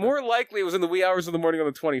 More likely it was in the wee hours of the morning on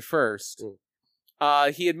the 21st.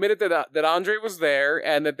 He admitted that Andre was there,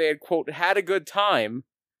 and that they had, quote, had a good time,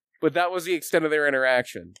 but that was the extent of their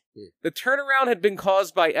interaction. The turnaround had been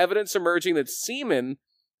caused by evidence emerging that semen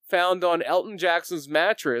found on Elton Jackson's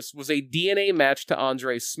mattress was a DNA match to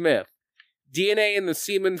Andre Smith. DNA and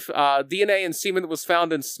semen that was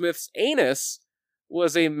found in Smith's anus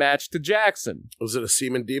was a match to Jackson. Was it a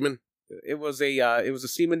semen demon? It was a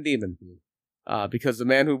semen demon, because the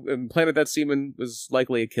man who implanted that semen was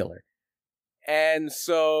likely a killer. And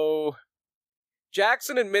so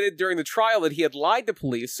Jackson admitted during the trial that he had lied to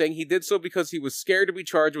police, saying he did so because he was scared to be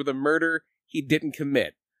charged with a murder he didn't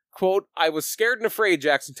commit. Quote, I was scared and afraid,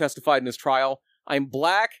 Jackson testified in his trial. I'm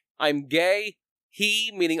black, I'm gay,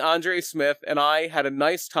 he, meaning Andre Smith, and I had a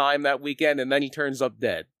nice time that weekend, and then he turns up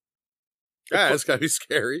dead. Yeah, that's gotta be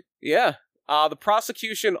scary. Yeah. The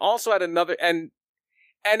prosecution also had another, and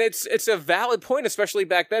it's a valid point, especially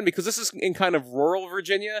back then, because this is in kind of rural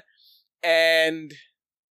Virginia, and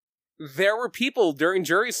there were people during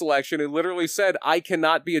jury selection who literally said, I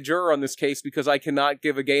cannot be a juror on this case because I cannot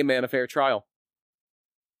give a gay man a fair trial.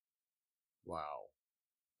 Wow.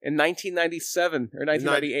 In 1997 or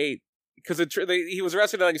 1998. Because he was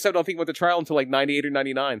arrested in 97, I don't think he went to trial until 98 or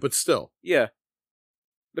 99. But still. Yeah.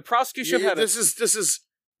 The prosecution had This is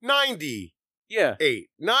 90. Yeah. 8.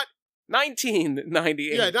 Not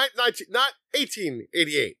 1998. Yeah, not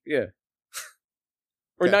 1888. Yeah.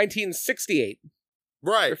 Or Okay. 1968.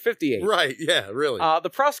 Or Right. 58. Right. Yeah. Really. The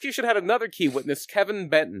prosecution had another key witness, Kevin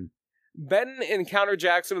Benton. Benton encountered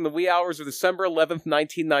Jackson in the wee hours of December 11th,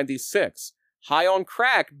 1996. High on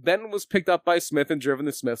crack, Benton was picked up by Smith and driven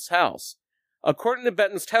to Smith's house. According to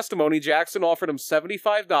Benton's testimony, Jackson offered him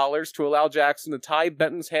 $75 to allow Jackson to tie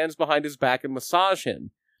Benton's hands behind his back and massage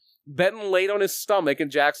him. Benton laid on his stomach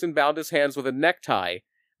and Jackson bound his hands with a necktie.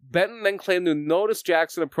 Benton then claimed to notice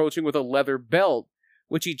Jackson approaching with a leather belt,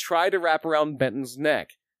 which he tried to wrap around Benton's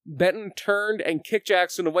neck. Benton turned and kicked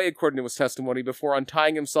Jackson away, according to his testimony, before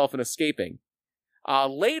untying himself and escaping.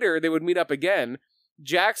 Later, they would meet up again.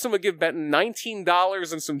 Jackson would give Benton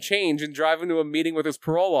 $19 and some change and drive him to a meeting with his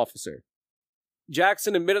parole officer.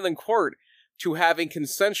 Jackson admitted in court to having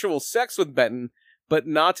consensual sex with Benton, but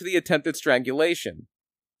not to the attempted strangulation.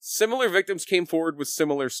 Similar victims came forward with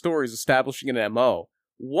similar stories, establishing an M.O.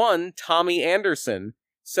 One, Tommy Anderson,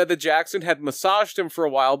 said that Jackson had massaged him for a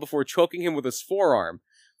while before choking him with his forearm.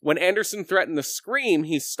 When Anderson threatened to scream,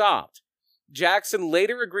 he stopped. Jackson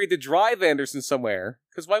later agreed to drive Anderson somewhere,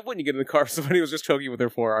 because why wouldn't you get in the car if somebody was just choking you with their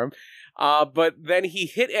forearm? But then he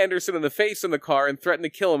hit Anderson in the face in the car and threatened to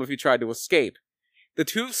kill him if he tried to escape. The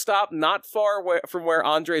two stopped not far from where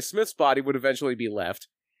Andre Smith's body would eventually be left.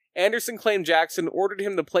 Anderson claimed Jackson ordered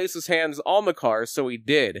him to place his hands on the car, so he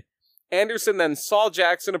did. Anderson then saw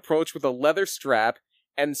Jackson approach with a leather strap,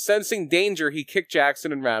 and sensing danger, he kicked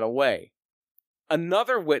Jackson and ran away.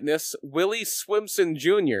 Another witness, Willie Swimson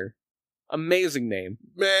Jr., amazing name.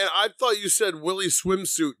 Man, I thought you said Willie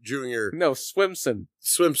Swimsuit Jr. No, Swimson.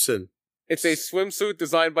 Swimson. It's a swimsuit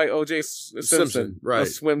designed by O.J. Simpson. Right. No,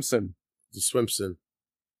 Swimson. The Swimson.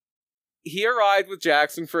 He lived with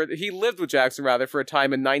Jackson for a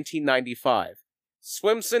time in 1995.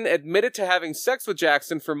 Swimson admitted to having sex with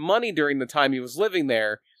Jackson for money during the time he was living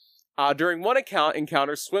there. During one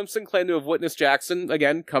encounter, Swimson claimed to have witnessed Jackson,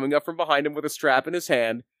 again, coming up from behind him with a strap in his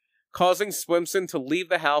hand, causing Swimson to leave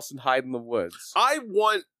the house and hide in the woods. I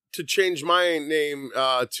want to change my name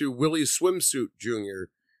to Willie Swimsuit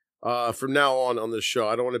Jr. From now on this show.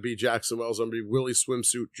 I don't want to be Jackson Wells. I'm going to be Willie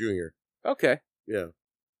Swimsuit Jr. Okay. Yeah.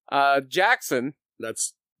 Jackson.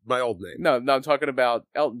 That's my old name. No, I'm talking about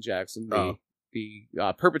Elton Jackson, the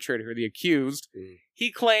perpetrator here, the accused.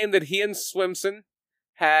 He claimed that he and Swimson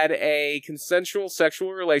had a consensual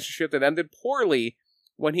sexual relationship that ended poorly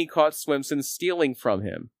when he caught Swimson stealing from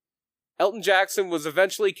him. Elton Jackson was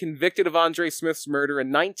eventually convicted of Andre Smith's murder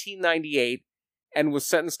in 1998 and was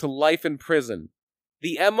sentenced to life in prison.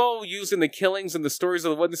 The MO used in the killings and the stories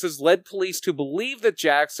of the witnesses led police to believe that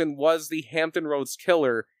Jackson was the Hampton Roads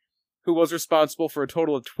killer, who was responsible for a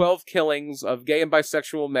total of 12 killings of gay and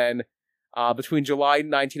bisexual men between July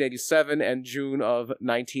 1987 and June of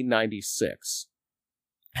 1996.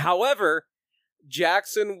 However,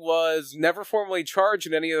 Jackson was never formally charged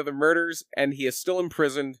in any of the murders, and he is still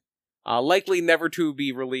imprisoned, likely never to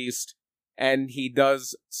be released, and he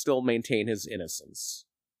does still maintain his innocence.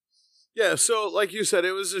 Yeah, so like you said,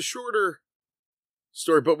 it was a shorter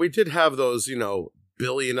story, but we did have those,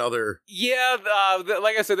 billion other... Yeah,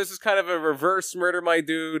 like I said, this is kind of a reverse Murder My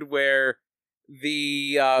Dude, where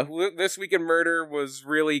the This Week in Murder was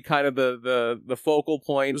really kind of the focal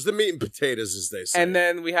point. It was the meat and potatoes, as they say. And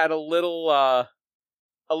then we had a little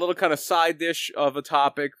kind of side dish of a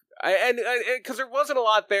topic, and because there wasn't a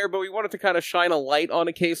lot there, but we wanted to kind of shine a light on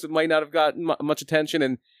a case that might not have gotten much attention,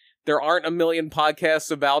 and there aren't a million podcasts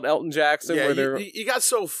about Elton Jackson. Yeah, where you got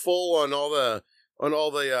so full on all the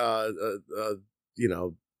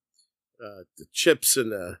chips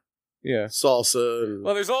and the salsa. And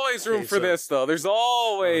well, there's always room for this, though. There's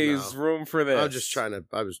always room for this. I'm just trying to.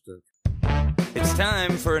 It's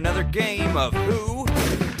time for another game of Who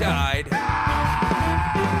Died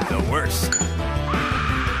the Worst.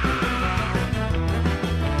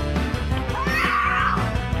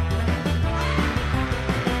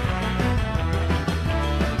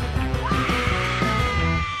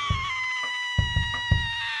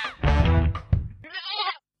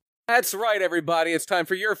 That's right, everybody. It's time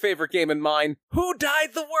for your favorite game and mine. Who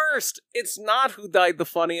died the worst? It's not who died the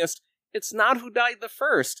funniest. It's not who died the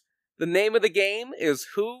first. The name of the game is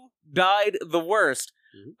Who Died the Worst.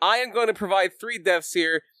 I am going to provide 3 deaths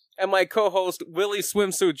here, and my co-host, Willie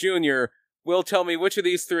Swimsuit Jr., will tell me which of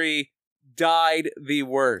these 3 died the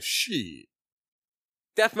worst. Shit.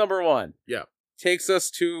 Death number 1. Yeah. Takes us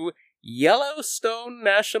to Yellowstone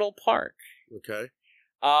National Park. Okay.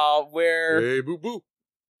 Where... Hey, boo-boo.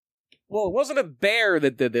 Well, it wasn't a bear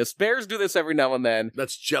that did this. Bears do this every now and then.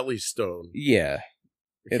 That's Jellystone. Yeah.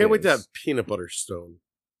 I can't wait to have peanut butter stone.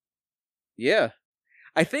 Yeah.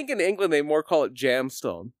 I think in England they more call it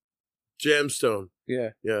Jamstone. Jamstone. Yeah.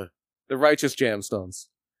 Yeah. The righteous Jamstones.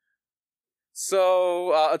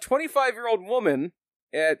 So, a 25-year-old woman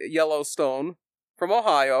at Yellowstone from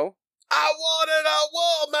Ohio. I wanted a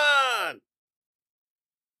woman!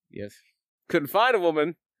 Yes. Couldn't find a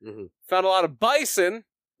woman. Mm-hmm. Found a lot of bison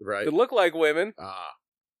Right. that look like women.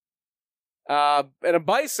 And a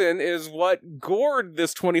bison is what gored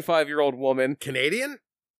this 25-year-old woman. Canadian?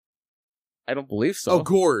 I don't believe so. Oh,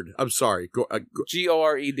 gourd. I'm sorry.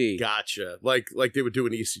 G-O-R-E-D. Gotcha. Like they would do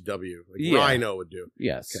in ECW. Like Yeah. Rhino would do.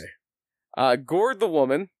 Yes. Okay. Gored the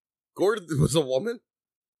woman. Gourd was a woman?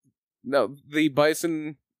 No, the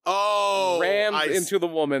bison rammed into the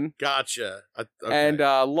woman. Gotcha. Okay. And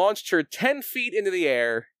launched her 10 feet into the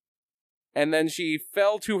air. And then she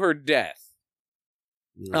fell to her death.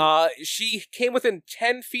 She came within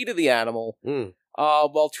 10 feet of the animal,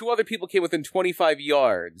 while 2 other people came within 25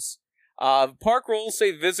 yards. Park rules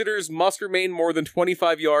say visitors must remain more than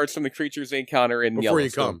 25 yards from the creatures they encounter in before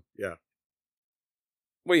Yellowstone. you come. Yeah.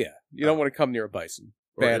 Well, yeah. You don't want to come near a bison.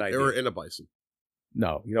 Bad idea. Or in a bison.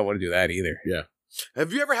 No, you don't want to do that either. Yeah.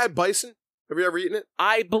 Have you ever had bison? Have you ever eaten it?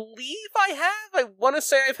 I believe I have. I want to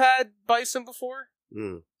say I've had bison before.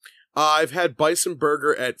 I've had bison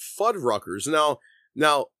burger at Fuddruckers.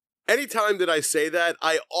 Now, anytime that I say that,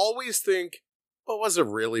 I always think, well, was it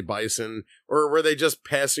really bison? Or were they just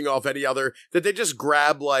passing off any other? Did they just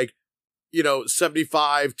grab,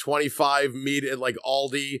 75, 25 meat at,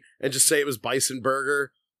 Aldi and just say it was bison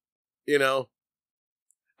burger?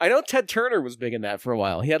 I know Ted Turner was big in that for a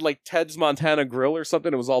while. He had, Ted's Montana Grill or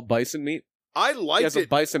something. It was all bison meat. I liked he has it. a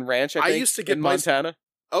bison ranch, I think, used to get in Montana.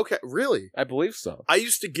 Okay, really? I believe so. I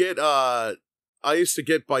used to get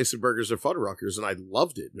bison burgers at Fuddruckers, and I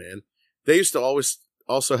loved it, man. They used to always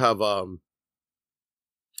also have oh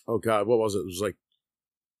god, what was it? It was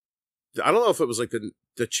I don't know if it was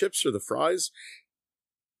the chips or the fries.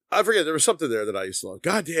 I forget. There was something there that I used to love.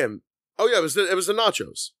 God damn. Oh yeah, it was the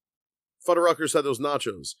nachos. Fuddruckers had those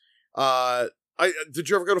nachos. Did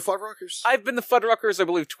you ever go to Fuddruckers? I've been to Fuddruckers, I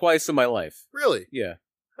believe, twice in my life. Really? Yeah.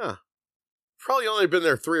 Huh. Probably only been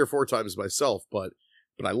there 3 or 4 times myself, but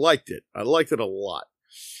I liked it. I liked it a lot.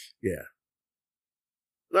 Yeah.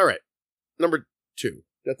 All right. Number 2.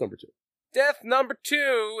 Death number 2. Death number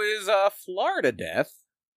 2 is a Florida death.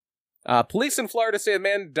 Police in Florida say a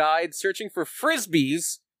man died searching for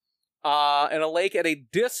frisbees in a lake at a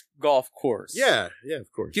disc golf course. Yeah,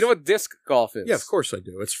 of course. Do you know what disc golf is? Yeah, of course I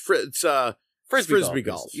do. It's frisbee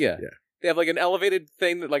golf. Yeah. They have an elevated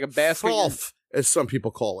thing that a basket. Frolf, as some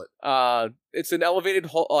people call it. It's an elevated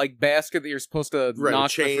basket that you're supposed to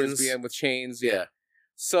knock the frisbee in with chains. Yeah.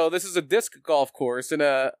 So this is a disc golf course, and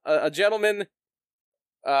a gentleman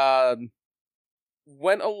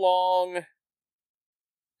went along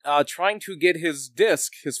trying to get his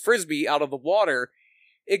frisbee out of the water,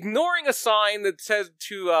 ignoring a sign that says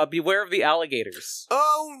to beware of the alligators.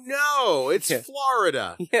 Oh no, it's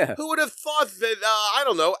Florida. Yeah. Who would have thought that, I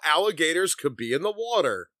don't know, alligators could be in the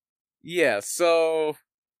water? Yeah, so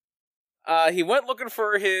he went looking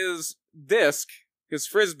for his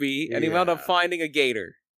frisbee, and he wound up finding a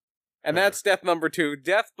gator. And that's death number 2,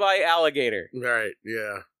 death by alligator. Right,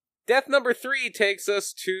 yeah. Death number 3 takes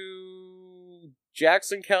us to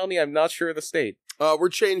Jackson County. I'm not sure of the state. We're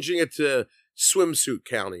changing it to Swimsuit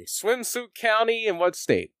County. Swimsuit County in what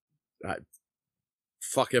state?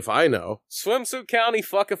 Fuck if I know. Swimsuit County,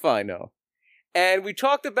 fuck if I know. And we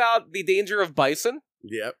talked about the danger of bison.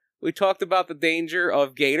 Yep. We talked about the danger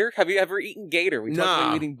of gator. Have you ever eaten gator? We talked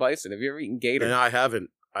about eating bison. Have you ever eaten gator? No, I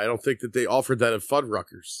haven't. I don't think that they offered that at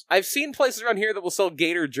Fuddruckers. I've seen places around here that will sell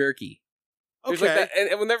gator jerky. Okay.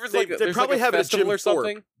 There's and whenever they there's probably have it at Jim or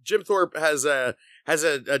something. Thorpe. Jim Thorpe has a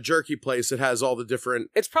jerky place that has all the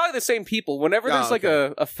different. It's probably the same people. Whenever there's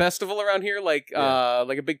a festival around here, like a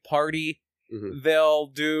big party, they'll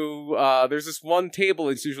do. There's this one table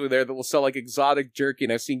that's usually there that will sell exotic jerky,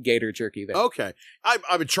 and I've seen gator jerky there. Okay, I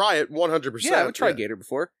would try it 100%. Yeah, I would try gator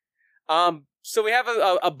before. So we have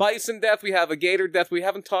a bison death, we have a gator death. We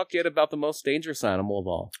haven't talked yet about the most dangerous animal of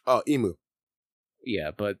all. Oh, emu.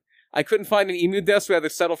 Yeah, but I couldn't find an emu death, so we had to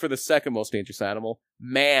settle for the second most dangerous animal.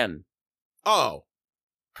 Man. Oh.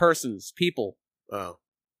 Persons. People. Oh.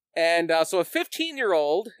 And so a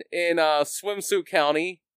 15-year-old in Swimsuit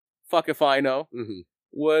County, fuck if I know,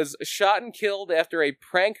 was shot and killed after a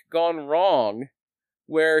prank gone wrong,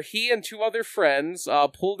 where he and 2 other friends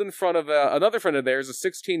pulled in front of another friend of theirs, a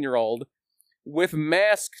 16-year-old, with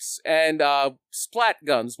masks and splat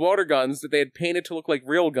guns, water guns that they had painted to look like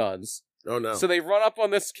real guns. Oh no. So they run up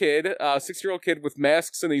on this kid, 6-year-old kid with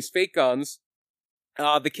masks and these fake guns.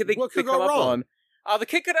 The kid they come up on The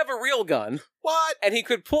kid could have a real gun, What? and he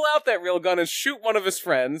could pull out that real gun and shoot one of his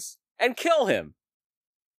friends and kill him.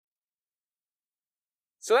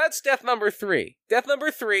 So that's death number 3. Death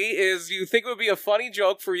number 3 is you think it would be a funny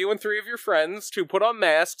joke for you and 3 of your friends to put on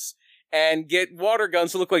masks and get water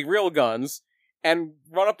guns to look like real guns and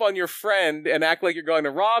run up on your friend and act like you're going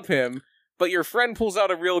to rob him, but your friend pulls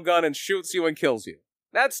out a real gun and shoots you and kills you.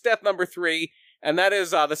 That's death number 3, and that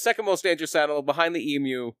is the second most dangerous animal behind the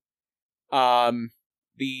emu, the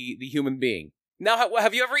human being. Now,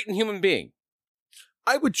 have you ever eaten human being?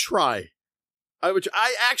 I would try.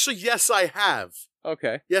 Yes, I have.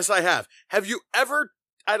 Okay. Yes, I have. Have you ever,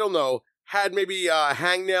 I don't know, had maybe a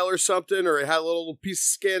hangnail or something, or had a little piece of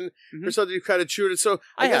skin or something you kind of chewed it? So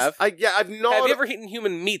I have. I've gnawed. Have you ever eaten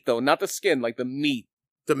human meat, though? Not the skin, like the meat.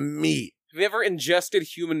 The meat. Have you ever ingested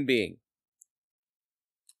human being?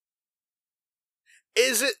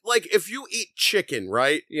 Is it like if you eat chicken,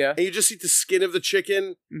 right? Yeah. And you just eat the skin of the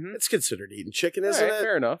chicken, Mm-hmm. it's considered eating chicken, isn't it?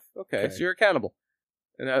 Fair enough. Okay, so you're accountable.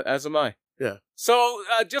 And as am I. Yeah. So,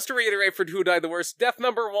 just to reiterate for who died the worst, death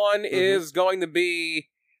number 1 is going to be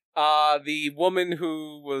the woman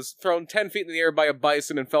who was thrown 10 feet in the air by a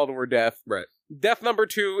bison and fell to her death. Right. Death number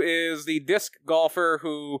 2 is the disc golfer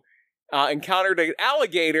who encountered an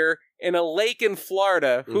alligator in a lake in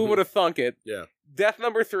Florida. Who would have thunk it? Yeah. Death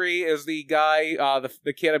number 3 is the guy,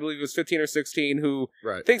 the kid, I believe he was 15 or 16, who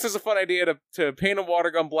Right. thinks it's a fun idea to paint a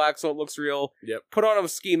water gun black so it looks real, Yep. put on a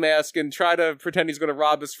ski mask, and try to pretend he's going to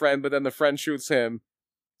rob his friend, but then the friend shoots him.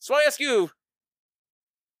 So I ask you,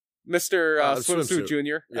 Mr. Swimsuit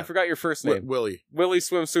Jr., Yeah. I forgot your first name. Willie. Willie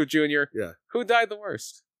Swimsuit Jr. Yeah. Who died the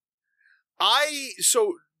worst?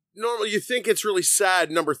 So normally you think it's really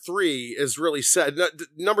sad. Number 3 is really sad.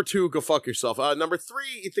 Number 2, go fuck yourself. Number 3,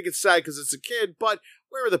 you think it's sad because it's a kid, but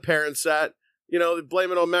where were the parents at? You know,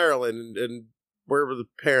 blame it on Maryland and where were the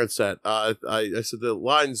parents at? I said the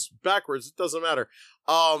line's backwards. It doesn't matter.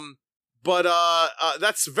 But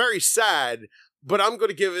that's very sad, but I'm going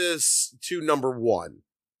to give this to number 1.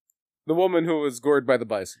 The woman who was gored by the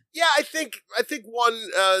bison. Yeah, I think 1,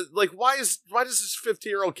 why does this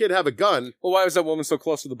 15-year-old kid have a gun? Well, why was that woman so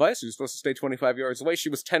close to the bison? She was supposed to stay 25 yards away. She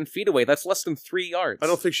was 10 feet away. That's less than 3 yards. I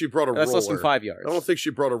don't think she brought a roller. That's less than 5 yards. I don't think she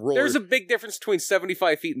brought a roller. There's a big difference between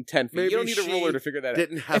 75 feet and 10 feet. Maybe you don't need a she ruler to figure that out.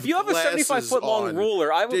 didn't have If you have a 75-foot long on.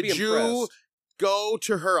 ruler, I would be Did you impressed. go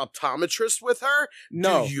to her optometrist with her?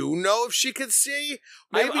 No. Do you know if she could see?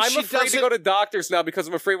 Maybe I'm she afraid to doesn't. go to doctors now because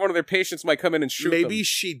I'm afraid one of their patients might come in and shoot Maybe them.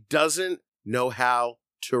 she doesn't know how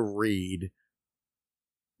to read.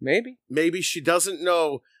 Maybe. Maybe she doesn't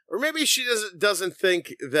know, or maybe she doesn't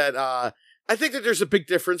think that. I think that there's a big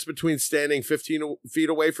difference between standing 15 feet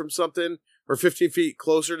away from something or 15 feet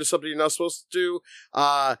closer to something you're not supposed to do.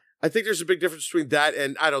 I think there's a big difference between that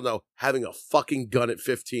and, I don't know, having a fucking gun at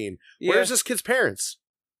 15. Yeah. Where's this kid's parents?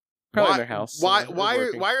 Probably in their house. Why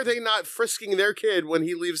Working. are they not frisking their kid when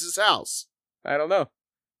he leaves his house? I don't know.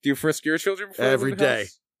 Do you frisk your children before they Every leave the day.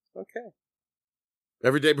 house? Okay.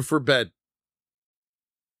 Every day before bed.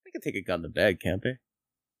 They can take a gun to bed, can't they?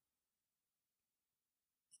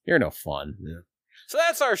 You're no fun. Yeah. So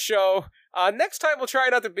that's our show. Next time we'll try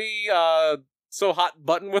not to be so hot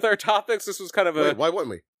button with our topics. This was kind of a... Wait, why wouldn't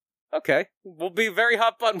we? Okay. We'll be very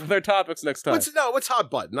hot button with our topics next time. What's hot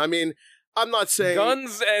button? I mean, I'm not saying...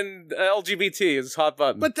 Guns and LGBT is hot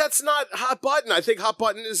button. But that's not hot button. I think hot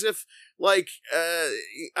button is if, like,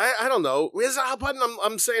 I don't know. Is it hot button?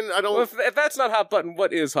 I'm saying I don't... Well, if that's not hot button,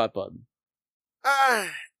 what is hot button?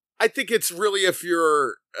 I think it's really if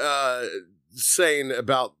you're saying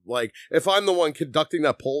about, like, if I'm the one conducting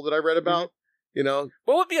that poll that I read about, you know?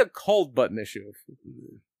 What would be a cold button issue?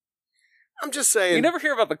 I'm just saying... You never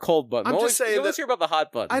hear about the cold button. I'm just saying you always hear about the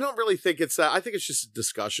hot button. I don't really think it's that. I think it's just a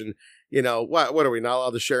discussion. You know, what are we not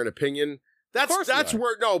allowed to share an opinion? That's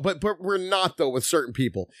where no, but we're not though with certain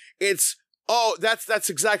people. It's that's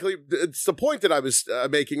exactly it's the point that I was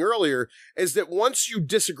making earlier is that once you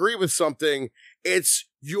disagree with something, it's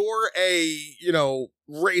you're a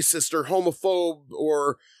racist or homophobe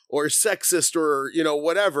or sexist or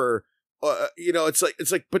whatever.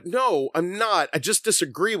 It's like, but no, I'm not. I just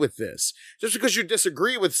disagree with this. Just because you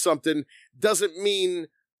disagree with something doesn't mean,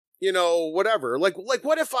 whatever. Like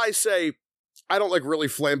what if I say, I don't like really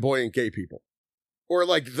flamboyant gay people? Or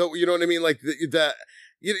like, you know what I mean? Like the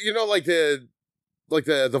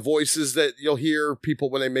voices that you'll hear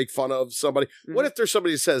people when they make fun of somebody. Mm-hmm. What if there's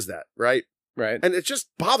somebody who says that, right? Right. And it just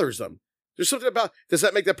bothers them. There's something about, does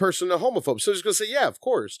that make that person a homophobe? Somebody's going to say, yeah, of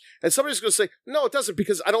course. And somebody's going to say, no, it doesn't,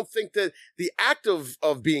 because I don't think that the act of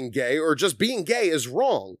being gay or just being gay is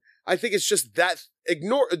wrong. I think it's just that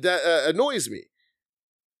annoys me.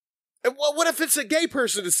 And what if it's a gay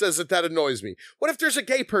person that says that annoys me? What if there's a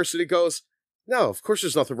gay person that goes, no, of course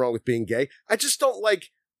there's nothing wrong with being gay. I just don't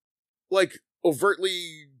like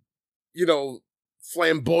overtly,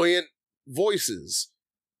 flamboyant voices.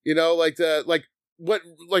 Like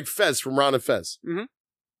Fez from Ron and Fez. Mm-hmm.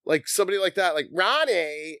 Like somebody like that, like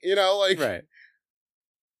Ronnie, right.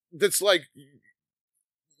 That's like,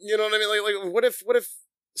 you know what I mean? Like what if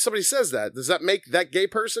somebody says that? Does that make that gay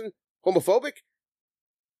person homophobic?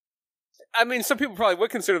 I mean, some people probably would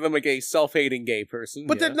consider them like a self-hating gay person.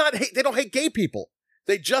 But they're not they don't hate gay people.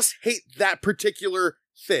 They just hate that particular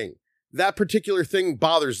thing. That particular thing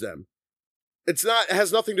bothers them. It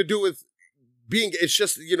has nothing to do with being, it's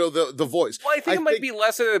just, the voice. Well, I think it might be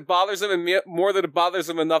less that it bothers them and more that it bothers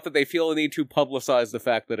them enough that they feel the need to publicize the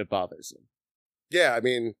fact that it bothers them. Yeah, I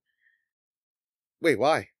mean, wait,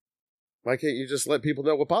 why? Why can't you just let people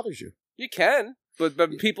know what bothers you? You can, but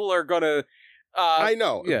people are going to... I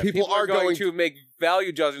know. Yeah, people are going to make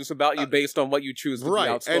value judgments about you based on what you choose to be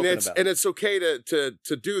outspoken about. And it's okay to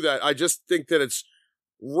do that. I just think that it's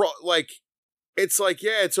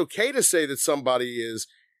it's okay to say that somebody is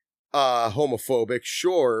homophobic,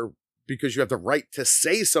 sure, because you have the right to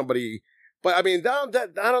say somebody. But I mean, I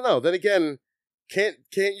don't know. Then again, can't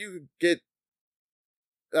you get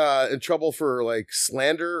in trouble for like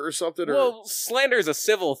slander or something? Well, slander is a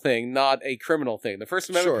civil thing, not a criminal thing. The First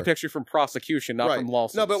Amendment protects you from prosecution, not from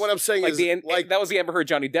lawsuits. No, but what I'm saying is, that was the Amber Heard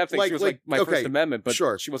Johnny Depp thing. She was like my First Amendment, but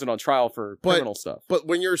she wasn't on trial for criminal stuff. But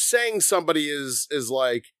when you're saying somebody is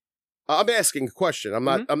like, I'm asking a question. I'm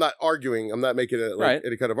not arguing. I'm not making it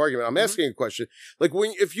any kind of argument. I'm asking a question. Like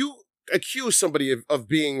if you accuse somebody of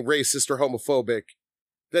being racist or homophobic,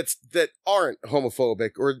 that aren't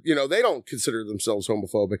homophobic, or they don't consider themselves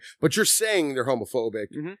homophobic, but you're saying they're homophobic.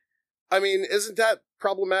 Mm-hmm. I mean, isn't that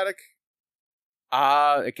problematic?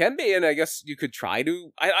 It can be, and I guess you could try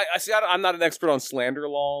to. I see. I'm not an expert on slander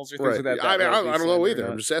laws or things like that. I mean, I don't know either.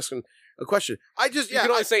 I'm just asking a question. You can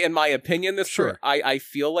only say, in my opinion, this. Sure. I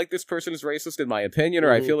feel like this person is racist, in my opinion,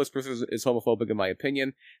 or I feel this person is homophobic, in my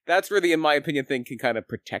opinion. That's where the in my opinion thing can kind of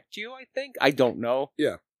protect you. I think. I don't know.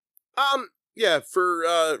 Yeah. Yeah,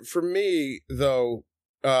 for me though,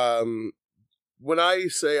 when I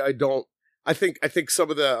say I don't, I think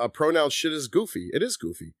some of the pronoun shit is goofy. It is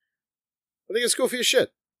goofy. I think it's goofy as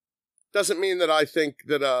shit. Doesn't mean that I think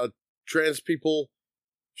that trans people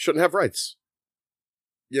shouldn't have rights.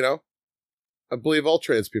 I believe all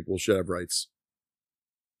trans people should have rights.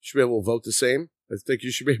 Should be able to vote the same. I think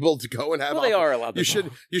you should be able to go and have. Well, they are allowed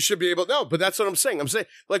to. You should be able. No, but that's what I'm saying. I'm saying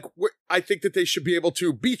I think that they should be able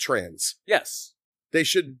to be trans. Yes. There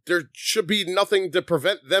should be nothing to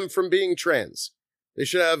prevent them from being trans. They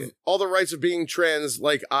should have all the rights of being trans,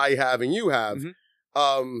 like I have and you have.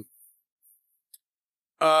 Mm-hmm.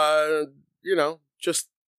 Just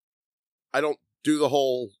I don't do the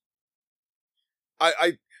whole.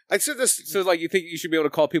 I said this. So, like, you think you should be able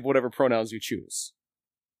to call people whatever pronouns you choose.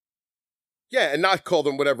 Yeah, and not call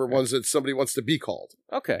them whatever ones that somebody wants to be called.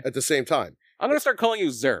 Okay. At the same time. I'm going to start calling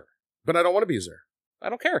you Zer. But I don't want to be Zer. I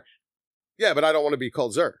don't care. Yeah, but I don't want to be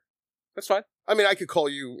called Zer. That's fine. I mean, I could call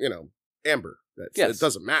you, Amber. It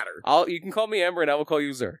doesn't matter. You can call me Amber and I will call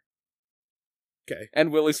you Zer. Okay.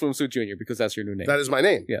 And Willie Swimsuit Jr., because that's your new name. That is my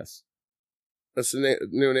name. Yes. That's the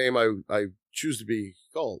new name I choose to be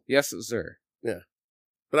called. Yes, Zer. Yeah.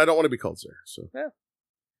 But I don't want to be called Zer, so. Yeah.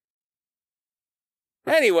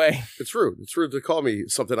 Anyway. It's rude. It's rude to call me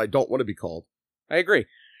something I don't want to be called. I agree.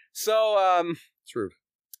 So, it's rude.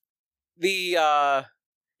 I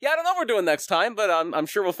don't know what we're doing next time, but I'm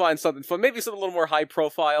sure we'll find something fun. Maybe something a little more high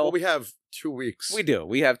profile. Well, we have 2 weeks. We do.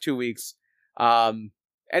 We have 2 weeks.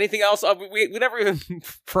 Anything else? We never even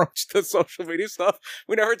approached the social media stuff.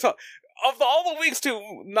 We never talk of all the weeks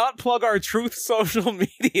to not plug our Truth social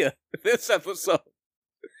media this episode.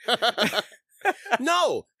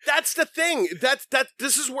 No, that's the thing.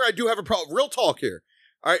 This is where I do have a problem. Real talk here.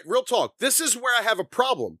 All right, real talk. This is where I have a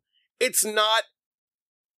problem. It's not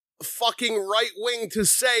fucking right wing to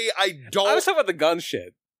say I don't. I was talking about the gun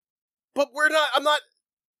shit. But I'm not.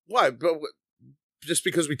 Why? But just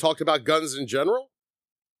because we talked about guns in general?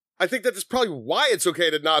 I think that's probably why it's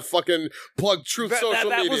okay to not fucking plug Truth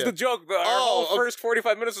social media. That was the joke. Our whole first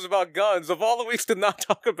 45 minutes was about guns. Of all the weeks to not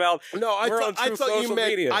talk about, I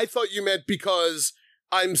thought you meant because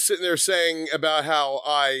I'm sitting there saying about how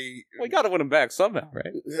I. We got to win them back somehow,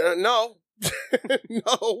 right? No,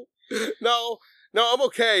 no. I'm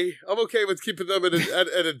okay. I'm okay with keeping them at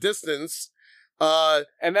a distance.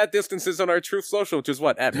 And that distance is on our Truth social, which is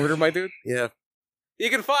what? At Murder My Dude? Yeah. You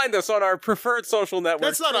can find us on our preferred social network.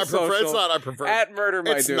 That's not our preferred. It's not our preferred. At Murder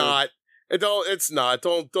My Dude. It's not. It's not.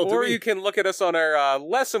 Don't do Or me. you can look at us on our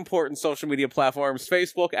less important social media platforms,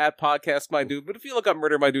 Facebook at Podcast My Dude. But if you look up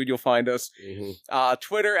Murder My Dude, you'll find us. Mhm.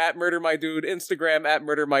 Twitter at Murder My Dude, Instagram at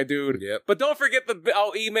Murder My Dude. Yep. But don't forget the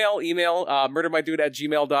email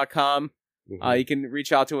murdermydude@gmail.com. Mhm. You can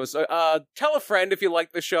reach out to us. Tell a friend if you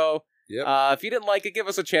like the show. Yep. If you didn't like it, give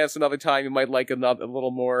us a chance another time. You might like a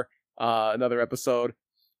little more, another episode.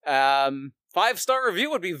 5-star review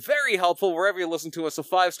would be very helpful wherever you listen to us. A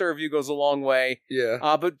 5-star review goes a long way.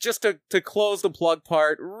 Yeah. But just to close the plug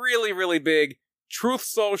part, really, really big, Truth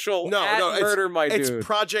Social at Murder My Dude. It's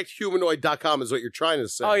projecthumanoid.com is what you're trying to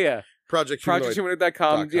say. Oh, yeah. Projecthumanoid.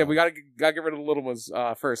 ProjectHumanoid.com. Yeah, we gotta get rid of the little ones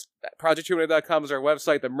first. ProjectHumanoid.com is our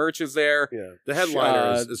website. The merch is there. Yeah. The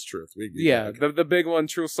headliner is Truth. The big one,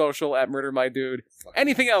 Truth Social at Murder My Dude.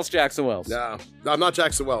 Anything else, Jackson Wells? No, I'm not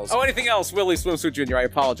Jackson Wells. Oh, anything else, Willie Swimsuit Jr.? I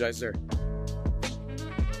apologize, sir.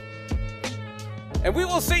 And we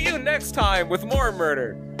will see you next time with more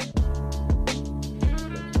murder.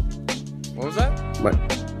 What was that?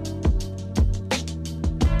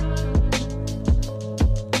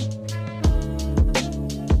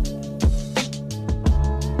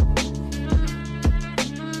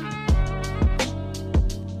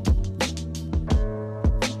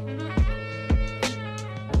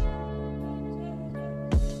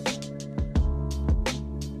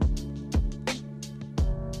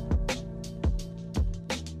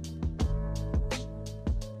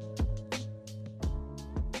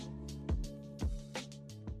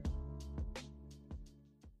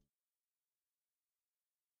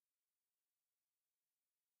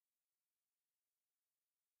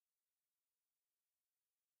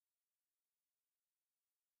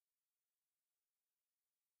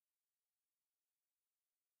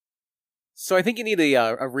 So I think you need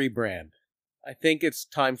a rebrand. I think it's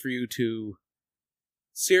time for you to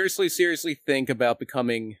seriously think about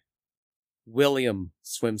becoming William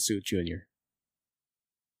Swimsuit Jr.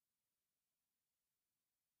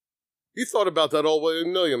 You thought about that all way a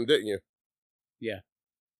million, didn't you? Yeah.